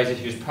to raise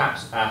issues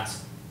perhaps at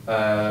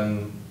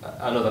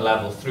another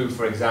level through,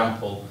 for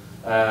example,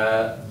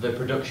 the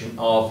production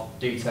of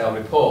detailed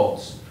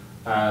reports,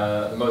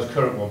 the most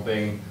current one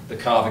being the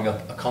Carving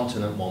Up a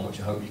Continent one, which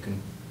I hope you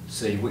can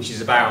see, which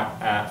is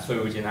about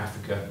food in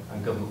Africa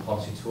and government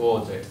policy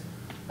towards it.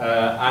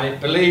 And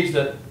it believes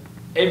that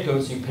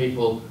influencing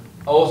people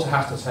also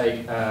has to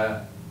take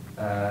a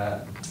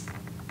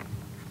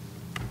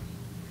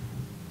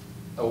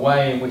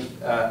way in which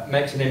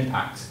makes an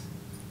impact.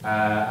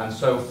 And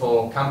so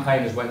for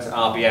campaigners went to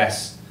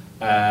RBS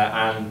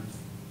and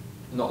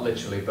not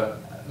literally, but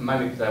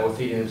many they were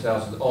feeding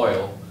themselves with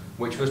oil,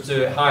 which was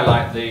to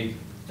highlight the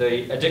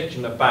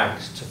addiction of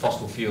banks to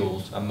fossil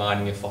fuels and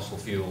mining of fossil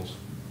fuels.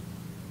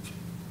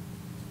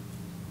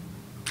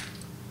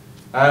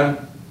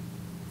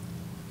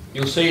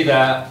 You'll see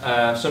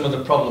there some of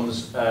the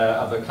problems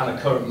of the kind of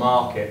current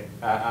market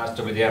as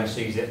WDM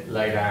sees it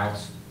laid out,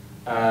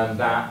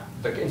 that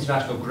the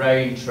international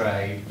grain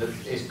trade that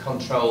is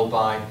controlled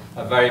by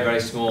a very, very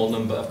small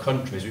number of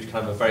countries, which can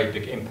have a very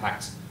big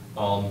impact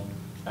on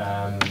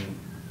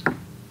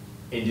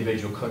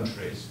individual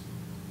countries,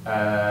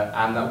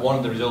 and that one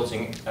of the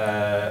resulting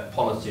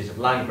policies of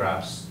land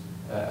grabs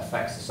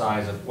affects the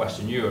size of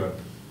Western Europe.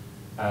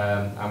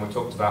 And we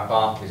talked about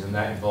Barclays and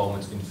their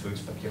involvement in food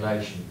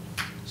speculation.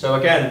 So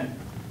again,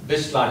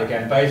 this slide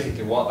again,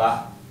 basically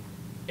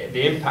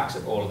the impacts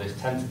of all of this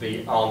tend to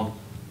be on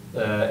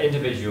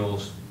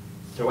individuals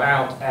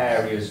throughout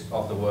areas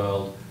of the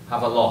world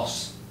have a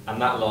loss,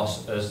 and that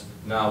loss, as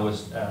Niall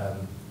was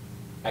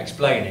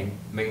explaining,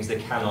 means they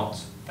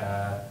cannot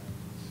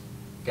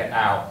get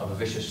out of a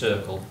vicious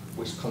circle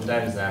which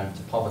condemns them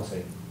to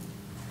poverty.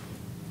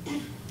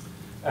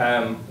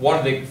 One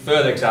of the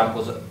further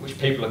examples, which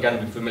people are going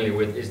to be familiar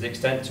with, is the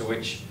extent to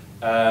which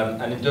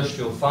an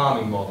industrial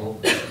farming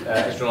model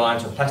is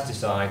reliant on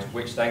pesticides,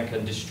 which then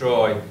can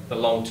destroy the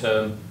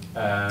long-term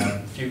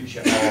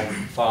future of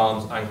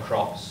farms and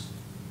crops.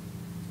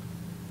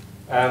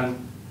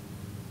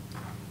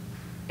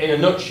 In a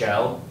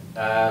nutshell,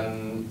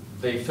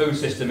 the food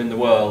system in the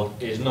world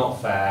is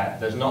not fair.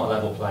 There's not a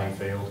level playing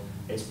field.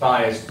 It's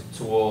biased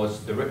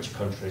towards the rich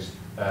countries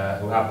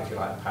who have, if you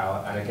like,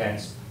 power, and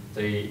against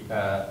the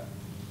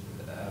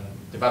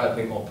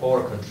developing or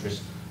poorer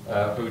countries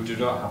who do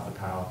not have the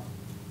power.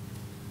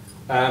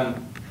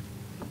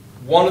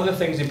 One of the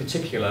things in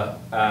particular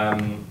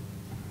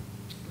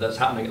that's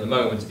happening at the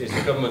moment is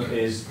the government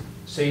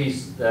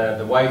sees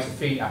the way to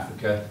feed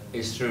Africa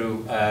is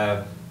through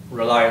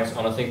reliance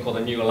on a thing called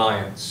the New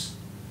Alliance,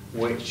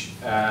 which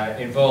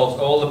involves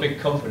all the big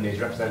companies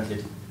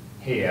represented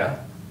here,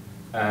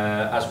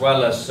 as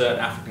well as certain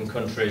African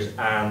countries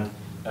and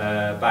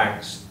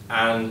banks,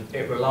 and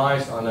it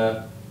relies on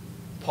a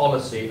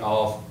policy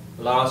of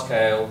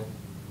large-scale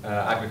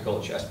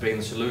agriculture as being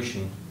the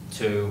solution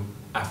to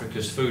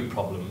Africa's food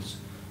problems,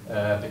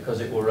 because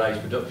it will raise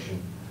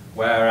production,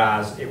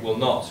 whereas it will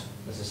not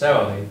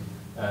necessarily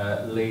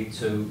lead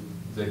to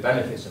the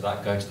benefits of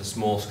that going to the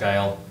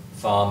small-scale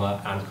farmer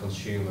and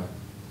consumer.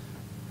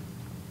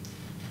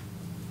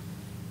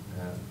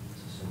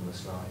 It's a similar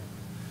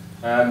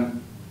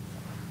slide.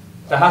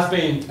 There has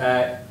been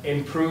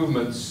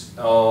improvements,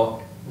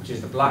 which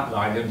is the black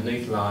line, the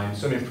underneath line,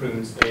 some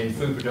improvements in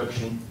food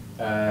production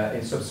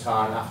in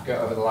sub-Saharan Africa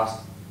over the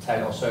last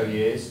 10 or so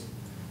years,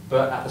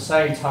 but at the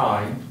same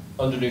time,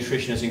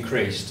 undernutrition has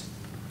increased.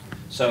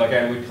 So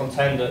again, we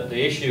contend that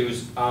the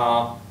issues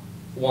are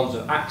ones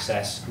of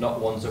access, not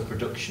ones of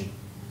production.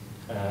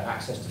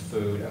 Access to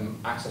food and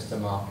access to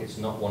markets,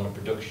 not one of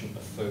production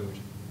of food.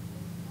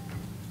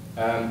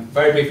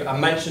 Very briefly, I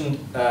mentioned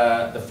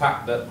the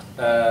fact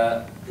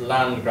that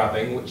land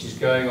grabbing, which is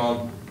going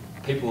on,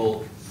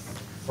 people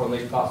from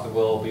these parts of the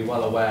world will be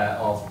well aware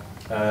of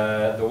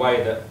the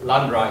way that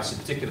land rights in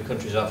particular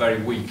countries are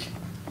very weak,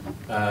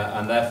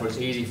 and therefore it's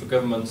easy for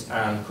governments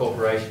and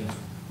corporations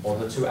or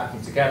the two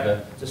acting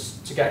together,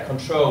 to get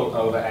control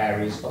over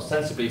areas,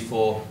 ostensibly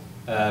for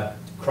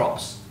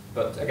crops,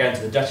 but again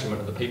to the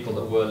detriment of the people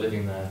that were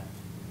living there.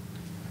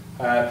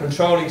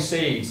 Controlling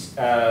seeds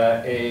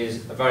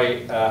is a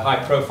very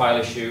high-profile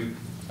issue,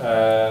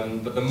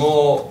 but the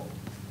more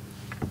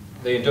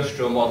the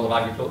industrial model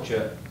of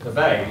agriculture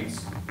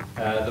pervades,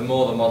 the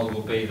more the model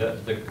will be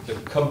that the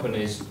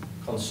companies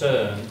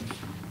concerned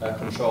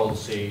control the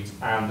seeds,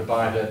 and the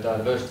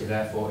biodiversity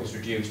therefore is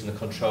reduced, and the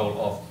control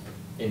of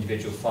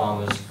individual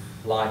farmers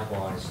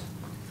likewise.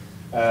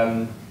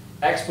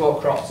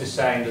 Export crops is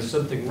saying there's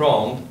something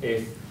wrong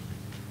if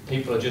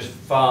people are just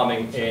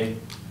farming in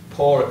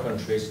poorer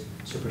countries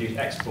to produce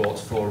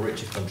exports for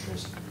richer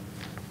countries.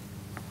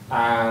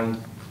 And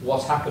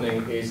what's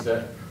happening is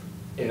that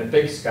in a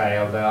big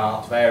scale there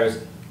are various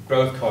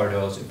growth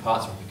corridors in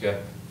parts of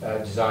Africa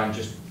designed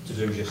just to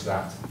do just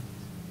that.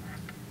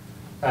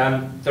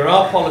 There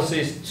are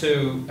policies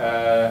to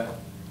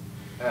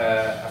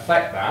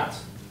affect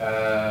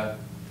that.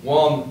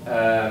 One,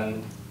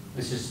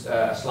 this is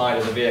a slide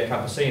of the Via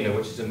Campesina,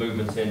 which is a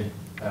movement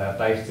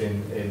based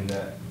in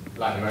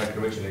Latin America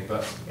originally,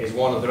 but is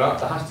one of there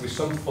has to be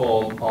some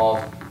form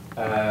of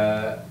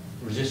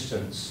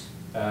resistance,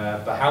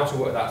 but how to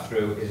work that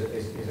through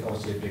is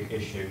obviously a big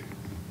issue.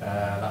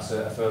 That's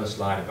a further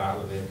slide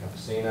about the Via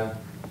Campesina.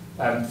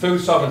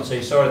 Food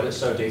sovereignty, sorry that it's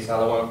so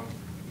detailed, I won't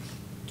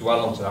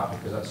dwell onto that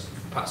because that's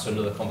perhaps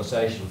another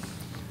conversation.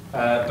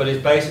 But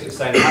it's basically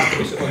saying there has to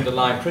be some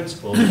underlying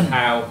principles of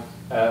how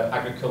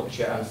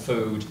agriculture and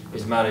food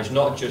is managed,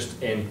 not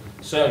just in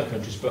certain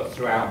countries but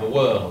throughout the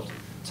world.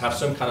 To have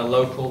some kind of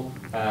local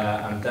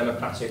and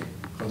democratic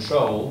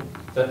control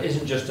that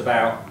isn't just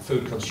about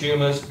food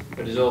consumers,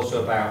 but is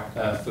also about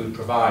food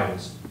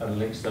providers, and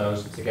links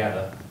those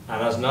together.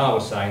 And as Na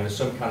was saying, there's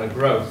some kind of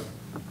growth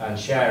and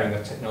sharing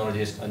of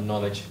technologies and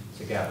knowledge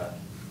together.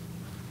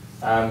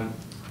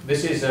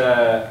 This is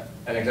an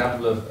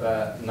example of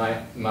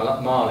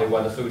Mali,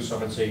 where the food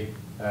sovereignty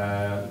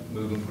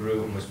movement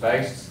grew and was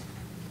based.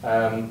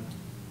 At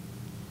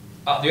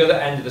the other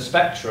end of the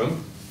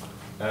spectrum,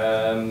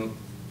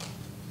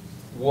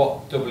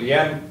 what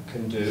WM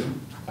can do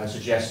and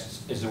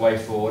suggests is the way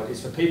forward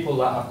is for people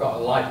that have got a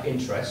like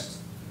interest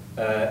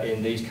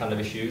in these kind of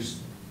issues,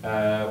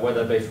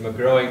 whether they be from a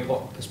growing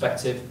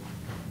perspective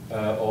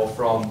or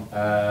from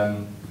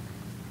a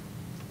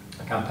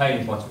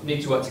campaigning point. We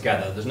need to work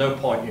together. There's no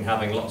point in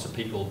having lots of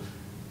people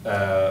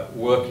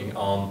working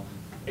on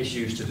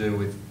issues to do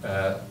with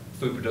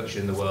food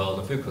production in the world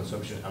and food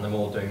consumption, and them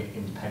all doing it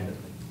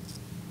independently.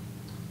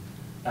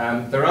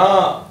 There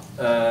are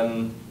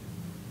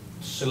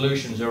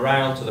solutions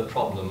around to the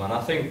problem, and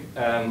I think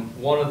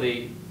one of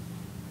the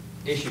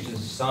issues in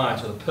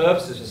society, or the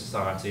purpose of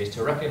society, is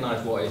to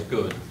recognise what is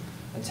good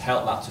and to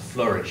help that to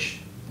flourish.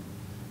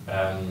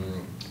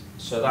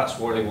 So that's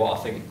really what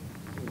I think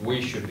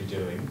we should be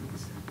doing.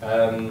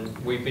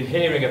 We've been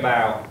hearing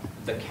about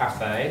the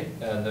cafe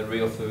and the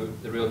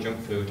real junk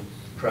food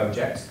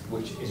project,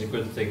 which is a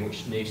good thing,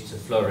 which needs to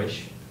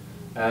flourish.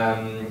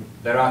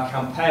 There are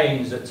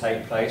campaigns that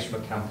take place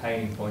from a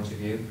campaigning point of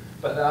view,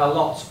 but there are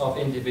lots of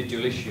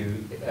individual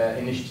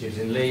initiatives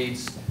in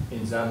Leeds,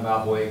 in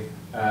Zimbabwe,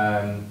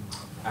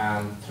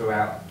 and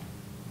throughout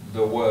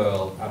the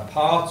world. And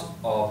part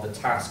of the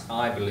task,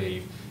 I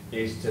believe,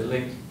 is to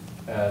link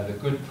the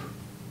good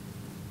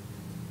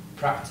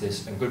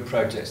practice and good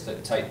projects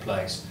that take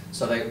place,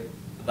 so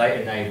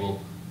they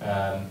enable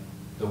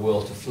the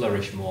world to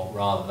flourish more,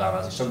 rather than,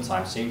 as it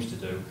sometimes seems to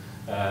do,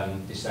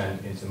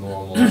 descend into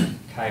more and more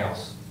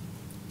chaos.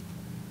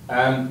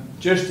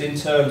 Just in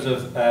terms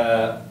of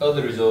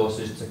other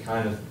resources to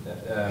kind of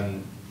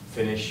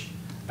finish,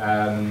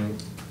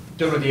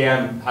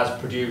 WDM has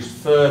produced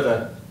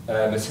further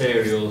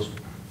materials,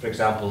 for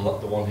example,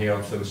 the one here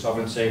on food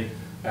sovereignty.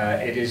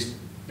 It has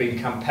been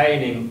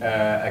campaigning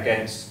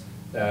against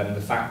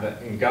the fact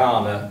that in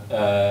Ghana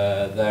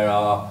there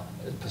are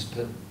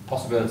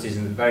possibilities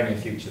in the very near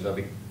future there'll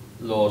be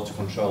laws to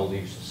control the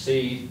use of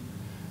seed.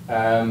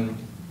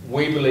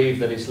 We believe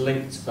that it's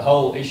linked, the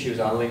whole issues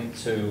are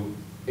linked to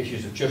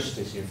issues of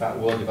justice. In fact,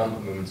 World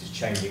Development Movement is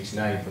changing its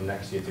name from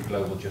next year to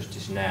Global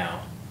Justice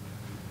Now.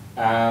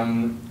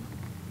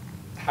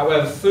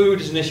 However,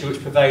 food is an issue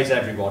which pervades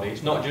everybody.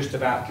 It's not just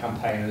about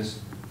campaigners,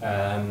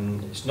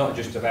 it's not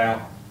just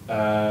about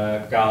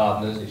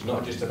gardeners, it's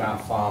not just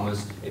about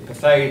farmers. It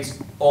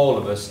pervades all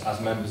of us as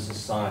members of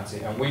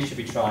society, and we should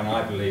be trying,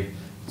 I believe,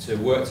 to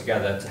work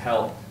together to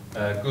help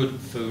good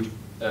food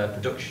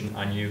production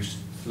and use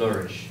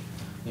flourish.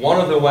 One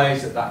of the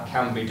ways that that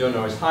can be done,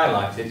 or is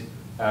highlighted,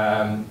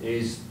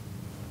 is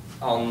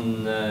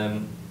on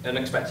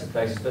unexpected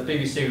places. But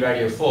BBC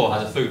Radio 4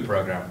 has a food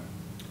programme,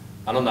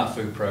 and on that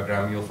food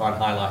programme you'll find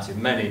highlighted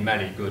many,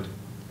 many good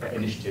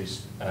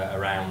initiatives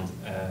around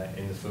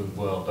in the food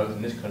world, both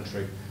in this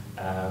country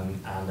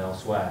and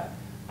elsewhere.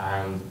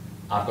 And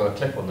I've got a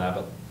clip on there,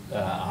 but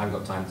I haven't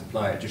got time to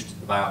play it, just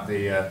about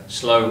the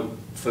Slow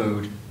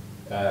Food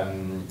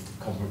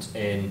conference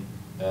in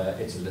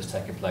Italy that's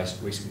taken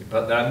place recently.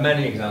 But there are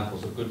many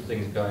examples of good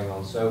things going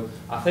on. So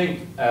I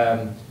think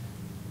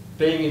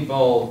being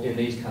involved in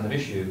these kind of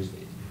issues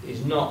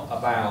is not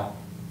about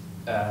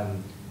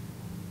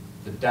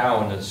the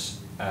dourness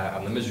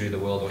and the misery of the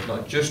world, or it's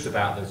not just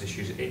about those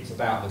issues, it's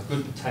about the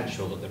good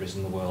potential that there is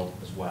in the world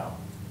as well.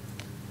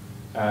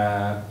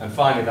 And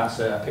finally, that's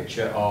a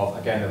picture of,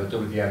 again, of a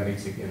WDM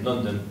meeting in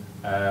London,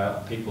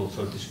 people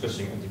sort of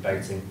discussing and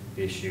debating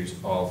the issues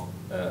of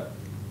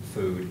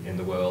food in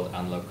the world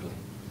and locally.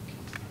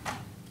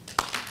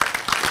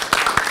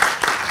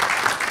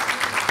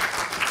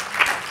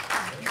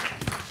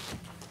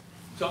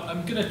 So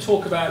I'm going to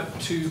talk about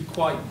two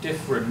quite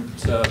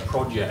different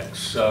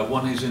projects.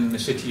 One is in the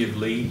city of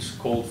Leeds,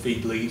 called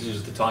Feed Leeds,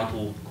 as the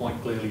title quite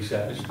clearly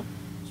says.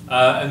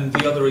 And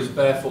the other is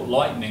Barefoot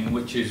Lightning,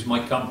 which is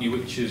my company,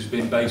 which has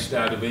been based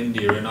out of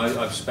India. And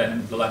I've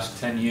spent the last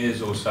 10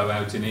 years or so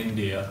out in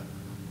India,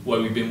 where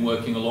we've been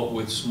working a lot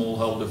with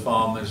smallholder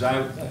farmers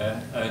out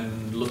there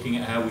and looking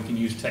at how we can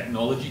use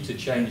technology to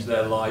change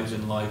their lives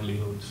and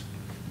livelihoods.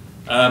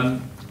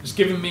 It's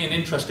given me an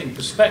interesting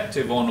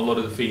perspective on a lot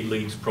of the Feed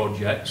Leeds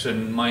projects,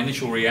 and my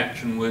initial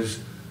reaction was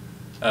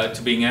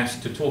to being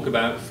asked to talk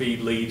about Feed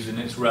Leeds and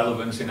its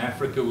relevance in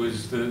Africa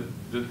was that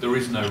there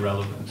is no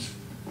relevance.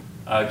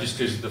 Just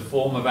because the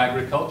form of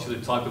agriculture,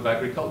 the type of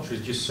agriculture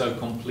is just so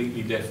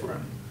completely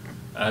different.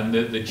 And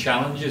the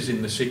challenges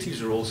in the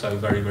cities are also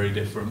very, very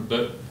different.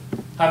 But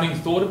having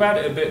thought about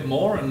it a bit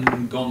more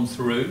and gone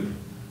through,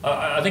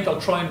 I think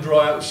I'll try and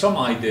draw out some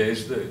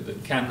ideas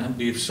that can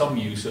be of some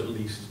use, at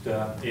least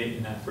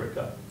in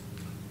Africa.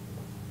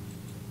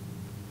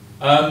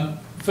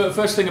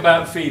 First thing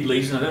about Feed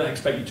Leeds, and I don't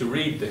expect you to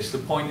read this, the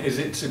point is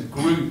it's a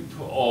group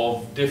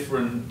of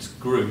different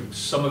groups.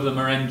 Some of them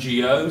are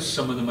NGOs,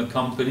 some of them are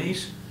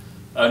companies,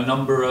 a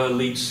number are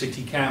Leeds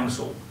City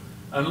Council.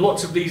 And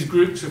lots of these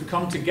groups have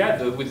come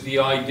together with the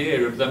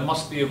idea of there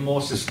must be a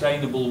more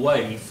sustainable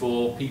way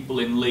for people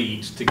in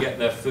Leeds to get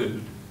their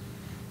food.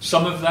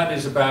 Some of that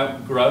is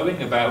about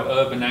growing, about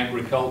urban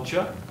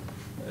agriculture.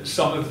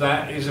 Some of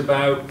that is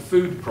about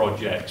food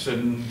projects,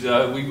 and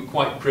we were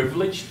quite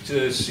privileged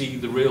to see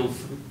the Real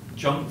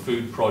Junk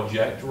Food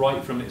project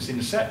right from its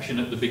inception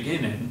at the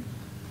beginning.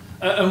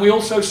 And we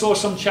also saw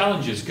some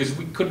challenges because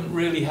we couldn't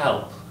really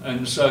help.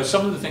 And so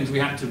some of the things we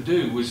had to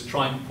do was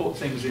try and put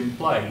things in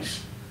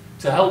place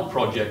to help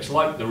projects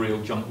like the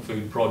Real Junk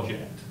Food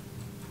project.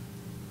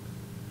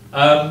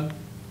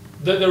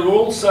 There are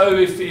also,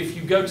 if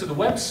you go to the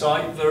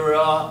website, there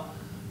are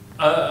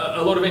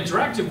a lot of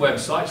interactive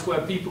websites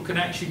where people can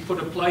actually put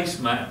a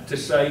placemat to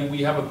say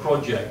we have a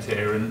project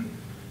here. And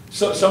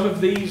so some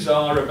of these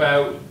are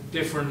about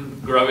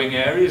different growing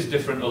areas,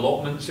 different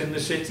allotments in the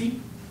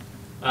city.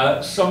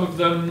 Some of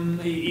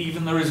them,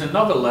 even there is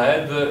another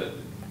layer that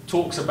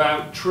talks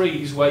about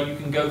trees where you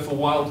can go for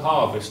wild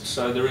harvest.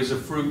 So there is a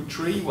fruit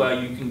tree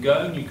where you can go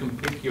and you can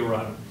pick your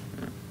own.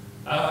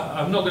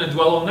 I'm not going to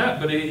dwell on that,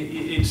 but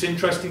it's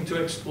interesting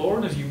to explore,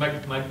 and as you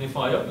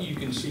magnify up, you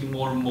can see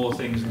more and more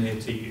things near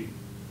to you.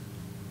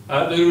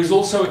 There is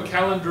also a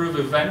calendar of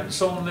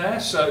events on there,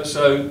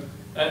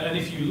 and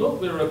if you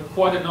look, there are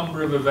quite a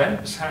number of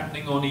events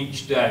happening on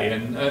each day,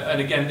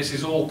 and again, this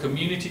is all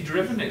community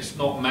driven, it's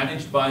not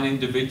managed by an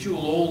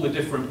individual. All the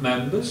different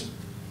members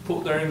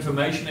put their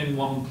information in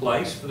one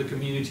place for the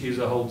community as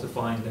a whole to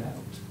find out.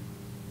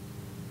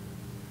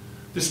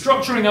 The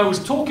structuring I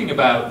was talking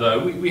about,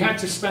 though, we had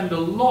to spend a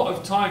lot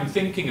of time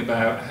thinking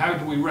about how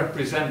do we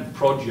represent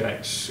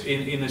projects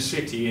in a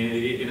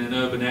city, in an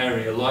urban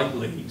area like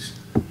Leeds,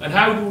 and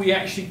how do we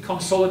actually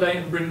consolidate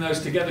and bring those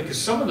together,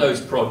 because some of those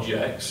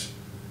projects,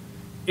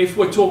 if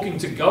we're talking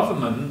to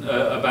government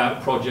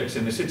about projects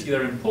in the city,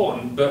 they're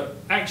important, but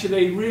actually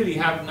they really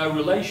have no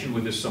relation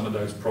with some of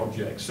those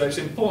projects. So it's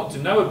important to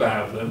know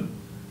about them,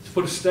 to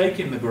put a stake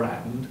in the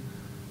ground,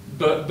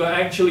 but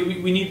actually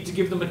we needed to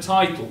give them a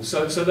title.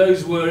 So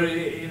those were,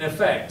 in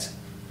effect,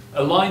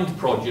 aligned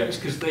projects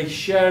because they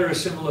share a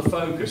similar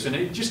focus, and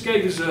it just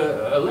gave us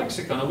a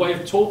lexicon, a way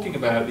of talking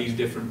about these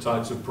different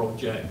types of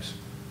projects.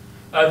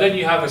 Then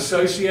you have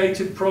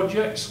associated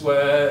projects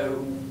where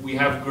we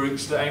have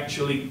groups that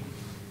actually,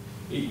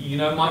 you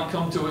know, might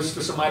come to us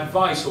for some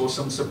advice or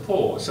some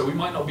support. So we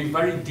might not be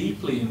very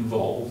deeply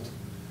involved.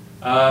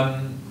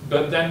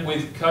 But then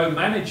with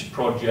co-managed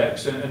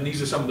projects, and these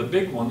are some of the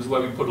big ones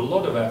where we put a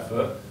lot of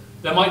effort,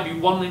 there might be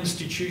one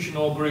institution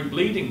or group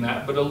leading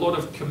that, but a lot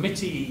of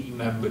committee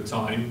member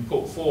time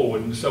put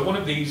forward. And so one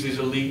of these is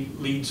a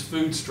Leeds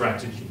food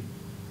strategy,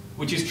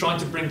 which is trying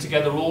to bring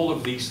together all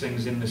of these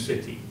things in the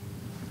city.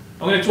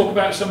 I'm going to talk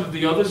about some of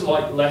the others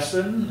like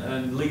Lesson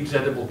and Leeds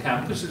Edible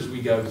Campus as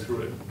we go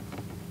through.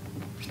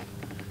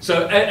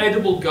 So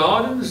edible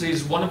gardens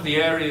is one of the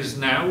areas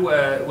now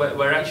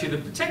where actually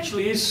there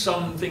potentially is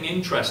something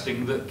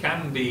interesting that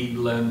can be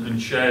learned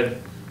and shared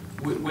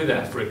with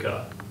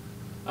Africa.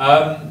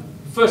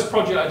 First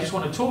project I just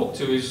want to talk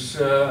to is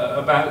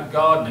about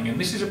gardening, and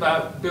this is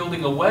about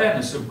building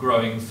awareness of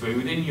growing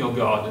food in your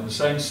garden.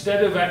 So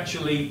instead of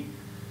actually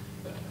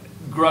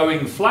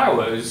growing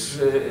flowers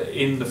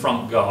in the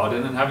front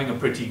garden and having a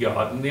pretty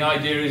garden. The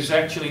idea is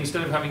actually,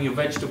 instead of having your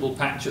vegetable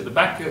patch at the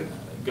back of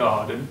the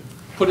garden,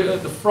 put it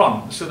at the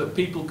front so that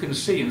people can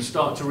see and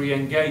start to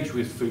re-engage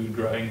with food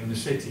growing in the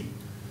city.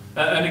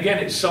 And again,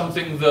 it's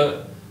something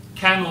that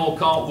can or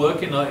can't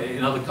work in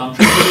other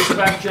countries, but it's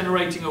about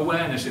generating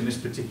awareness in this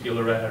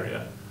particular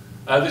area.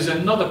 There's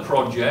another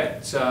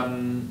project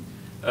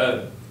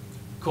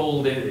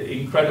called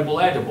Incredible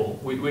Edible,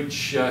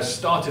 which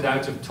started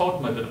out of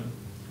Todmorden.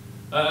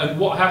 And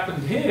what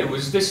happened here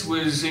was this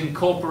was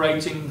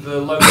incorporating the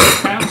local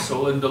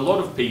council and a lot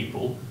of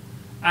people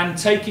and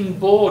taking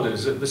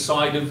borders at the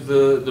side of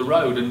the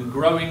road and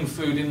growing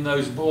food in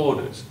those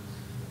borders.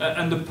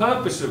 And the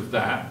purpose of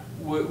that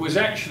was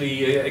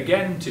actually,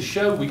 again, to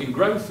show we can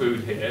grow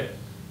food here,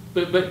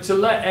 but to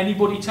let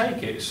anybody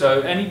take it.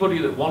 So anybody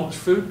that wants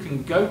food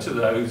can go to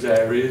those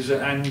areas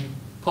and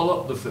pull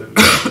up the food.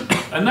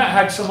 And that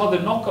had some other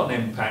knock-on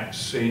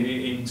impacts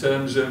in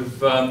terms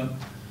of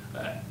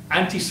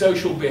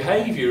antisocial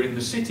behaviour in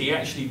the city,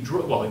 actually,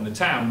 in the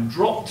town,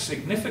 dropped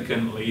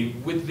significantly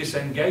with this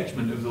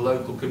engagement of the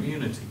local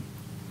community.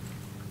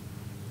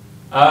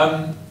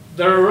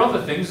 There are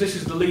other things. This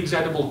is the Leeds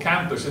Edible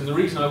Campus, and the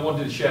reason I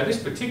wanted to share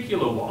this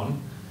particular one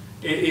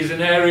is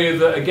an area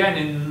that, again,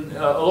 in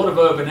a lot of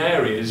urban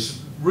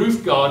areas,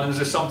 roof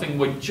gardens are something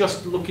we're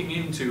just looking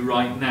into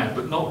right now,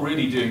 but not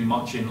really doing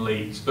much in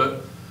Leeds.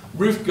 But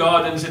roof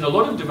gardens in a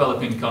lot of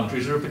developing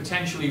countries are a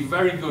potentially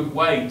very good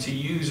way to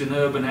use an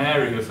urban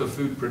area for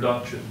food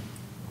production.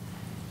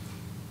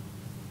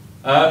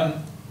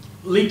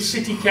 Leeds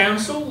City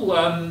Council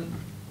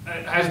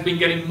has been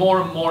getting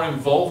more and more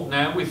involved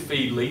now with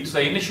Feed Leeds.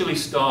 They initially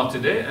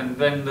started it, and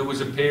then there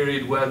was a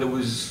period where there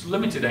was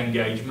limited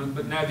engagement,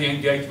 but now the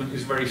engagement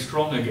is very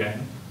strong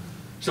again.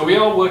 So we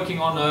are working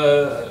on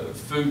a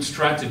food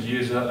strategy,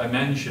 as I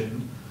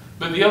mentioned.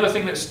 But the other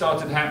thing that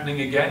started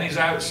happening again is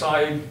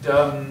outside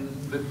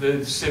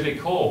the Civic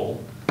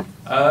Hall,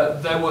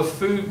 there were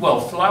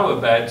flower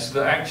beds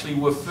that actually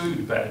were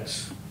food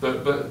beds,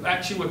 but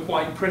actually were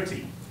quite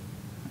pretty.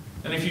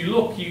 And if you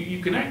look, you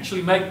can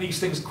actually make these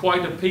things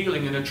quite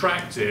appealing and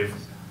attractive.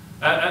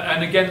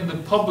 And again, the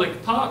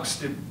public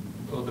parks,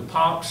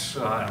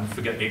 I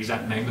forget the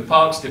exact name, the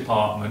Parks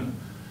Department,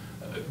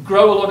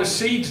 grow a lot of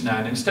seeds now,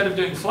 and instead of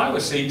doing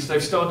flower seeds,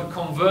 they've started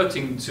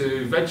converting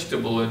to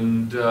vegetable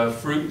and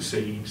fruit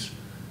seeds.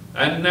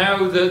 And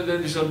now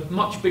there's a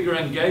much bigger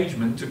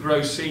engagement to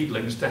grow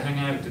seedlings to hand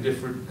out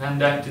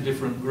to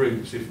different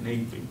groups if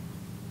need be.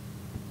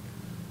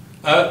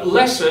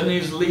 Lesson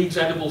is Leeds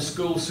Edible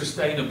School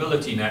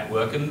Sustainability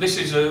Network, and this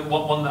is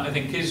one that I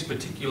think is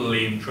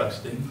particularly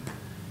interesting.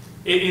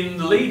 In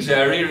the Leeds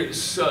area,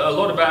 it's a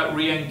lot about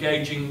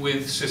re-engaging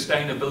with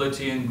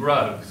sustainability and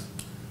growth.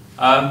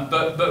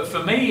 But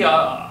for me,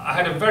 I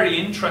had a very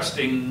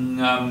interesting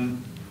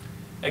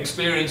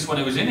experience when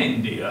I was in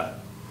India.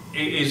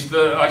 Is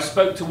that I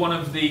spoke to one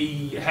of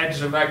the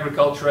heads of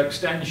agriculture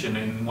extension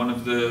in one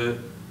of the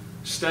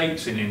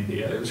states in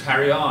India. It was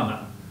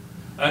Haryana.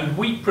 And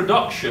wheat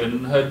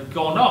production had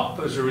gone up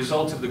as a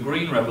result of the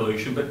Green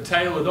Revolution, but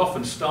tailed off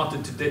and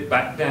started to dip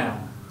back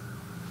down.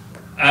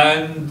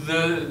 And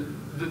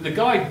the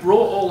guy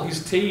brought all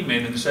his team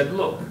in and said,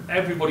 look,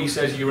 everybody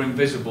says you're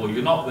invisible,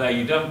 you're not there,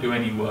 you don't do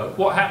any work.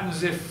 What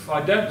happens if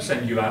I don't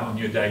send you out on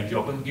your day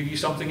job and give you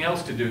something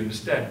else to do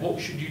instead? What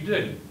should you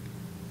do?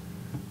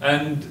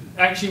 And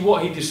actually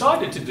what he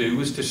decided to do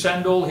was to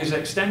send all his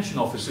extension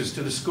officers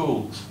to the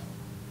schools.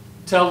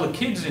 Tell the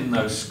kids in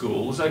those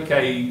schools,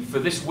 okay, for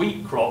this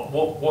wheat crop,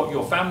 what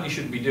your family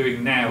should be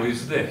doing now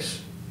is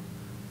this.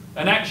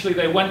 And actually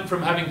they went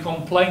from having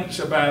complaints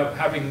about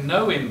having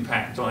no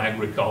impact on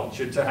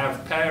agriculture to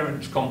have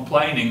parents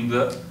complaining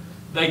that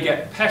they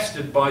get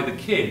pestered by the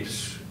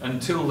kids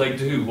until they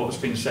do what's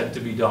been said to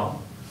be done.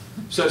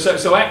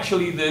 So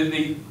actually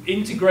the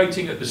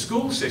integrating at the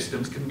school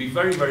systems can be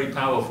very, very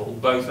powerful,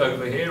 both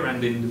over here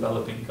and in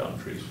developing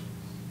countries.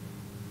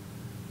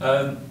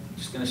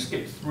 Just going to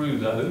skip through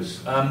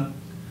those.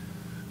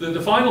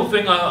 The final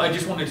thing I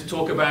just wanted to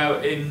talk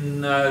about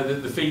in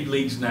the Feed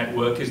Leeds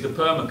network is the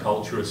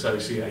Permaculture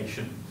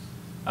Association.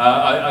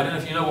 I don't know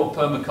if you know what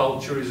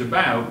permaculture is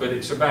about, but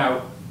it's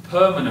about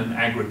permanent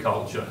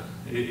agriculture,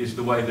 is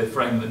the way they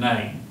frame the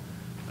name.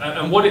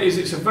 And what it is,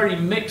 it's a very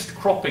mixed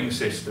cropping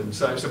system.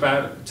 So it's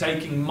about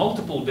taking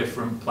multiple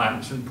different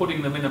plants and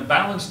putting them in a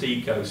balanced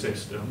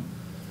ecosystem.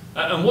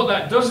 And what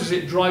that does is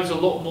it drives a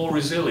lot more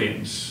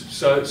resilience.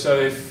 So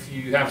if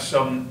you have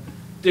some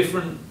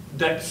different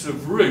depths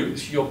of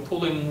roots, you're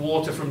pulling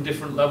water from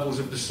different levels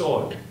of the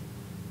soil.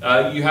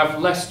 You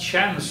have less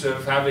chance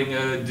of having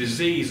a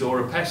disease or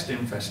a pest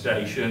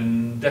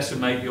infestation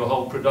decimate your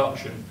whole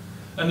production.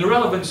 And the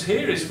relevance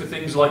here is for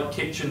things like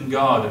kitchen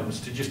gardens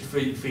to just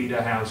feed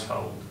a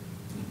household.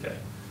 Okay.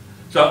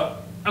 So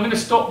I'm going to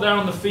stop there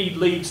on the Feed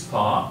Leeds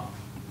part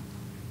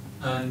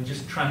and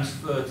just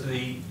transfer to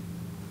the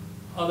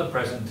other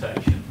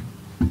presentation.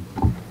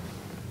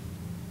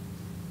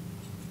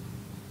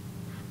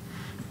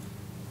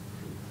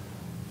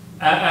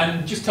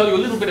 and just tell you a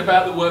little bit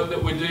about the work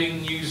that we're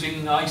doing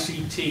using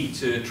ICT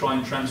to try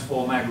and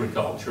transform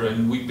agriculture.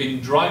 And we've been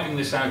driving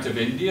this out of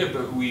India,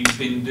 but we've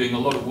been doing a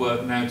lot of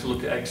work now to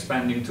look at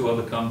expanding to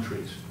other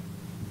countries.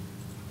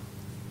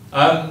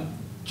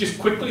 Just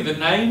quickly, the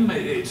name,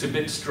 it's a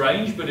bit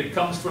strange, but it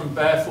comes from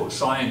barefoot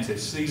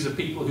scientists. These are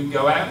people who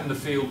go out in the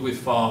field with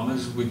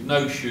farmers with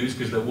no shoes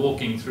because they're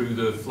walking through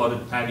the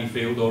flooded paddy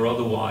field or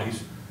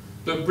otherwise,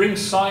 but bring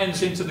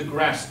science into the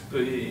grasp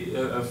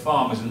of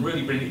farmers and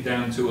really bring it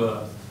down to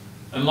earth.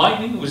 And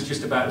lightning was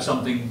just about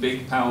something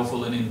big,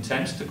 powerful and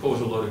intense to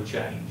cause a lot of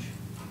change.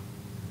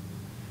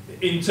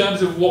 In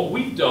terms of what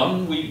we've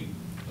done, we've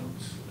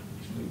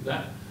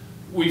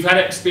had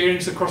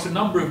experience across a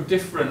number of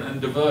different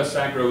and diverse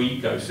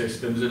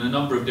agro-ecosystems and a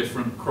number of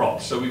different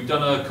crops. So we've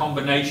done a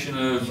combination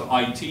of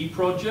IT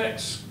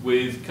projects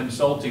with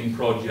consulting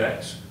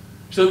projects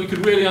so that we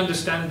could really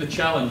understand the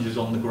challenges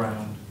on the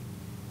ground.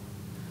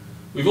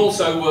 We've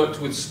also worked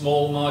with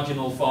small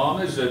marginal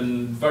farmers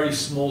and very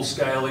small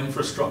scale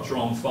infrastructure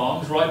on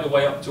farms right the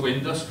way up to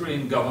industry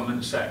and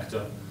government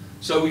sector.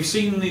 So we've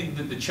seen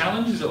the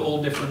challenges at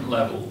all different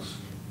levels.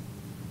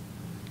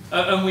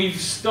 And we've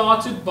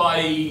started by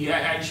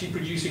actually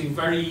producing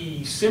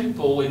very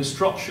simple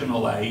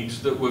instructional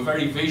aids that were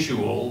very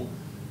visual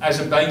as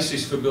a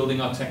basis for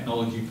building our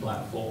technology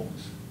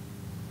platforms.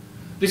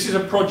 This is a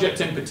project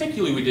in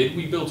particular we did.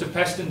 We built a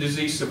pest and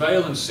disease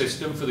surveillance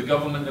system for the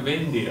government of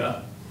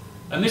India.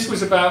 And this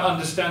was about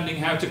understanding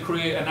how to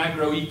create an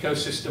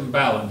agro-ecosystem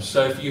balance.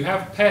 So if you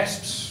have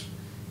pests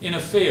in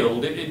a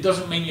field, it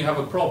doesn't mean you have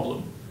a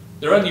problem.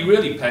 They're only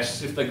really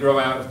pests if they grow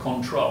out of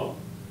control.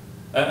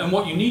 And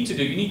what you need to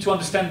do, you need to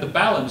understand the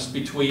balance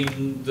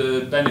between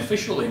the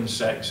beneficial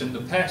insects and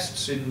the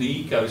pests in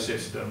the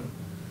ecosystem.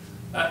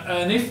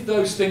 And if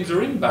those things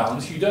are in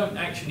balance, you don't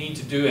actually need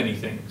to do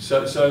anything.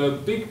 So a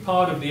big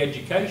part of the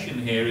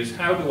education here is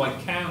how do I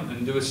count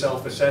and do a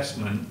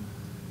self-assessment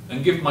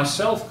and give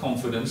myself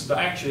confidence that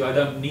actually I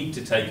don't need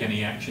to take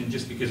any action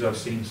just because I've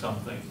seen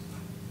something.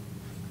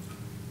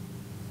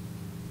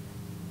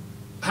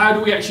 How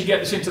do we actually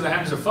get this into the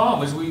hands of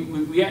farmers?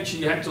 We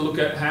actually had to look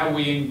at how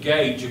we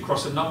engage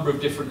across a number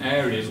of different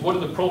areas. What are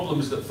the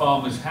problems that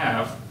farmers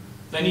have?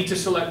 They need to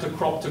select a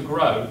crop to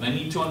grow. They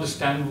need to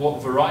understand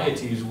what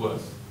variety is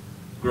worth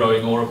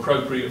growing or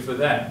appropriate for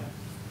them.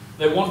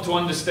 They want to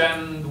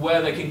understand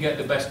where they can get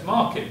the best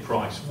market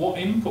price, what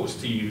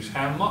inputs to use,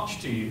 how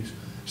much to use.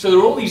 So there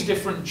are all these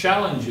different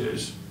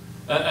challenges,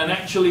 and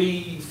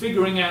actually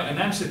figuring out an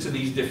answer to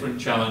these different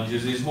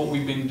challenges is what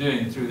we've been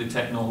doing through the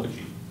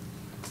technology.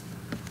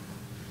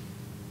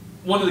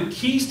 One of the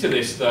keys to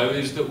this, though,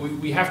 is that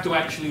we have to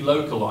actually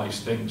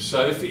localize things.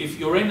 So if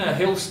you're in a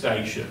hill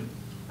station,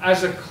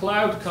 as a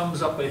cloud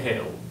comes up a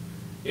hill,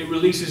 it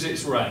releases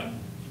its rain.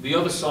 The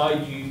other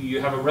side, you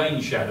have a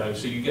rain shadow,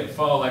 so you get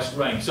far less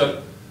rain.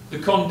 So the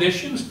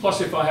conditions, plus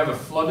if I have a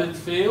flooded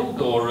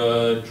field or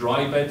a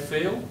dry bed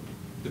field,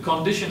 the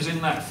conditions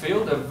in that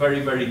field are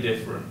very, very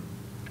different.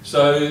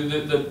 So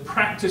the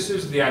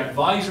practices, the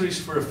advisories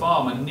for a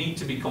farmer need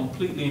to be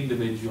completely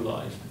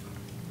individualized.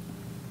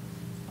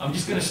 I'm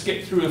just going to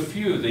skip through a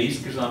few of these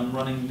because I'm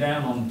running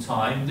down on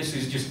time. This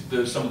is just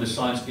some of the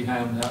science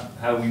behind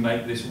how we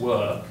make this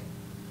work.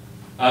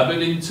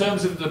 But in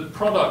terms of the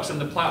products and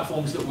the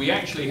platforms that we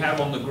actually have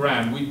on the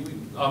ground,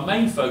 our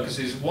main focus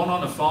is one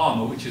on a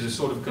farmer, which is a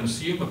sort of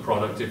consumer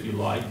product, if you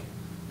like,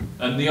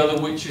 and the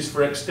other which is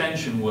for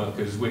extension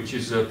workers, which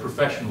is a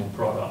professional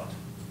product.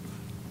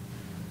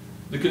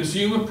 The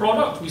consumer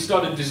product, we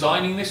started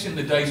designing this in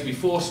the days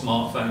before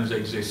smartphones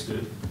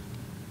existed.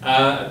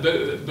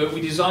 But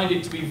we designed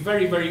it to be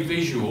very, very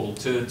visual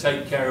to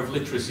take care of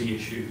literacy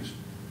issues.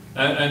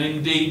 And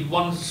indeed,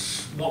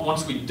 once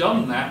we'd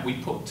done that, we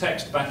put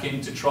text back in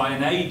to try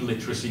and aid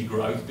literacy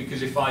growth,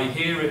 because if I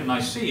hear it and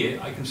I see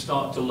it, I can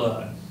start to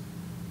learn.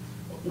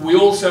 We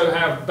also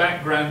have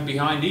background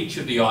behind each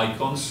of the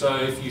icons, so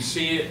if you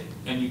see it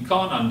and you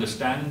can't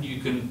understand, you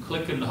can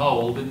click and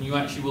hold and you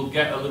actually will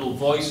get a little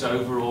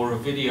voiceover or a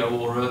video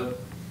or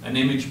an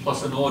image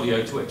plus an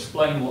audio to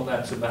explain what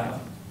that's about.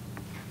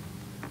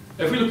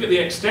 If we look at the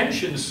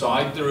extension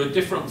side, there are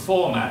different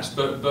formats,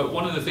 but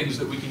one of the things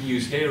that we can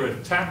use here are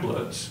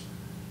tablets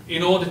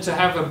in order to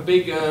have a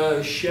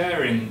bigger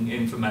sharing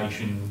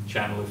information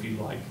channel, if you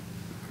like.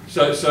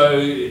 So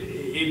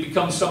it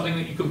becomes something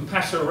that you can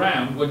pass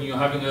around when you're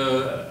having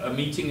a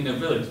meeting in a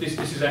village. This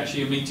is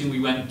actually a meeting we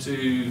went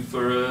to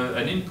for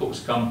an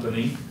inputs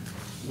company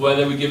where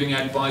they were giving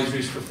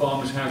advisories for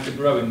farmers how to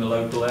grow in the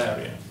local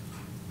area.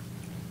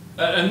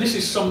 And this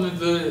is some of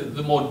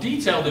the more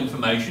detailed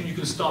information you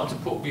can start to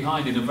put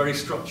behind in a very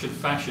structured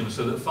fashion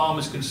so that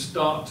farmers can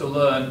start to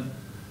learn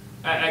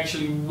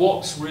actually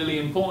what's really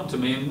important to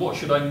me and what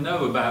should I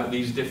know about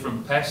these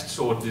different pests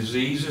or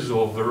diseases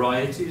or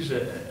varieties,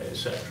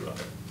 etc.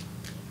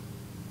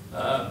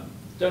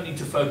 Don't need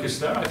to focus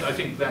there. I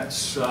think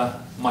that's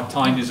my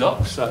time is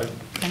up. So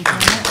thank you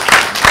very much.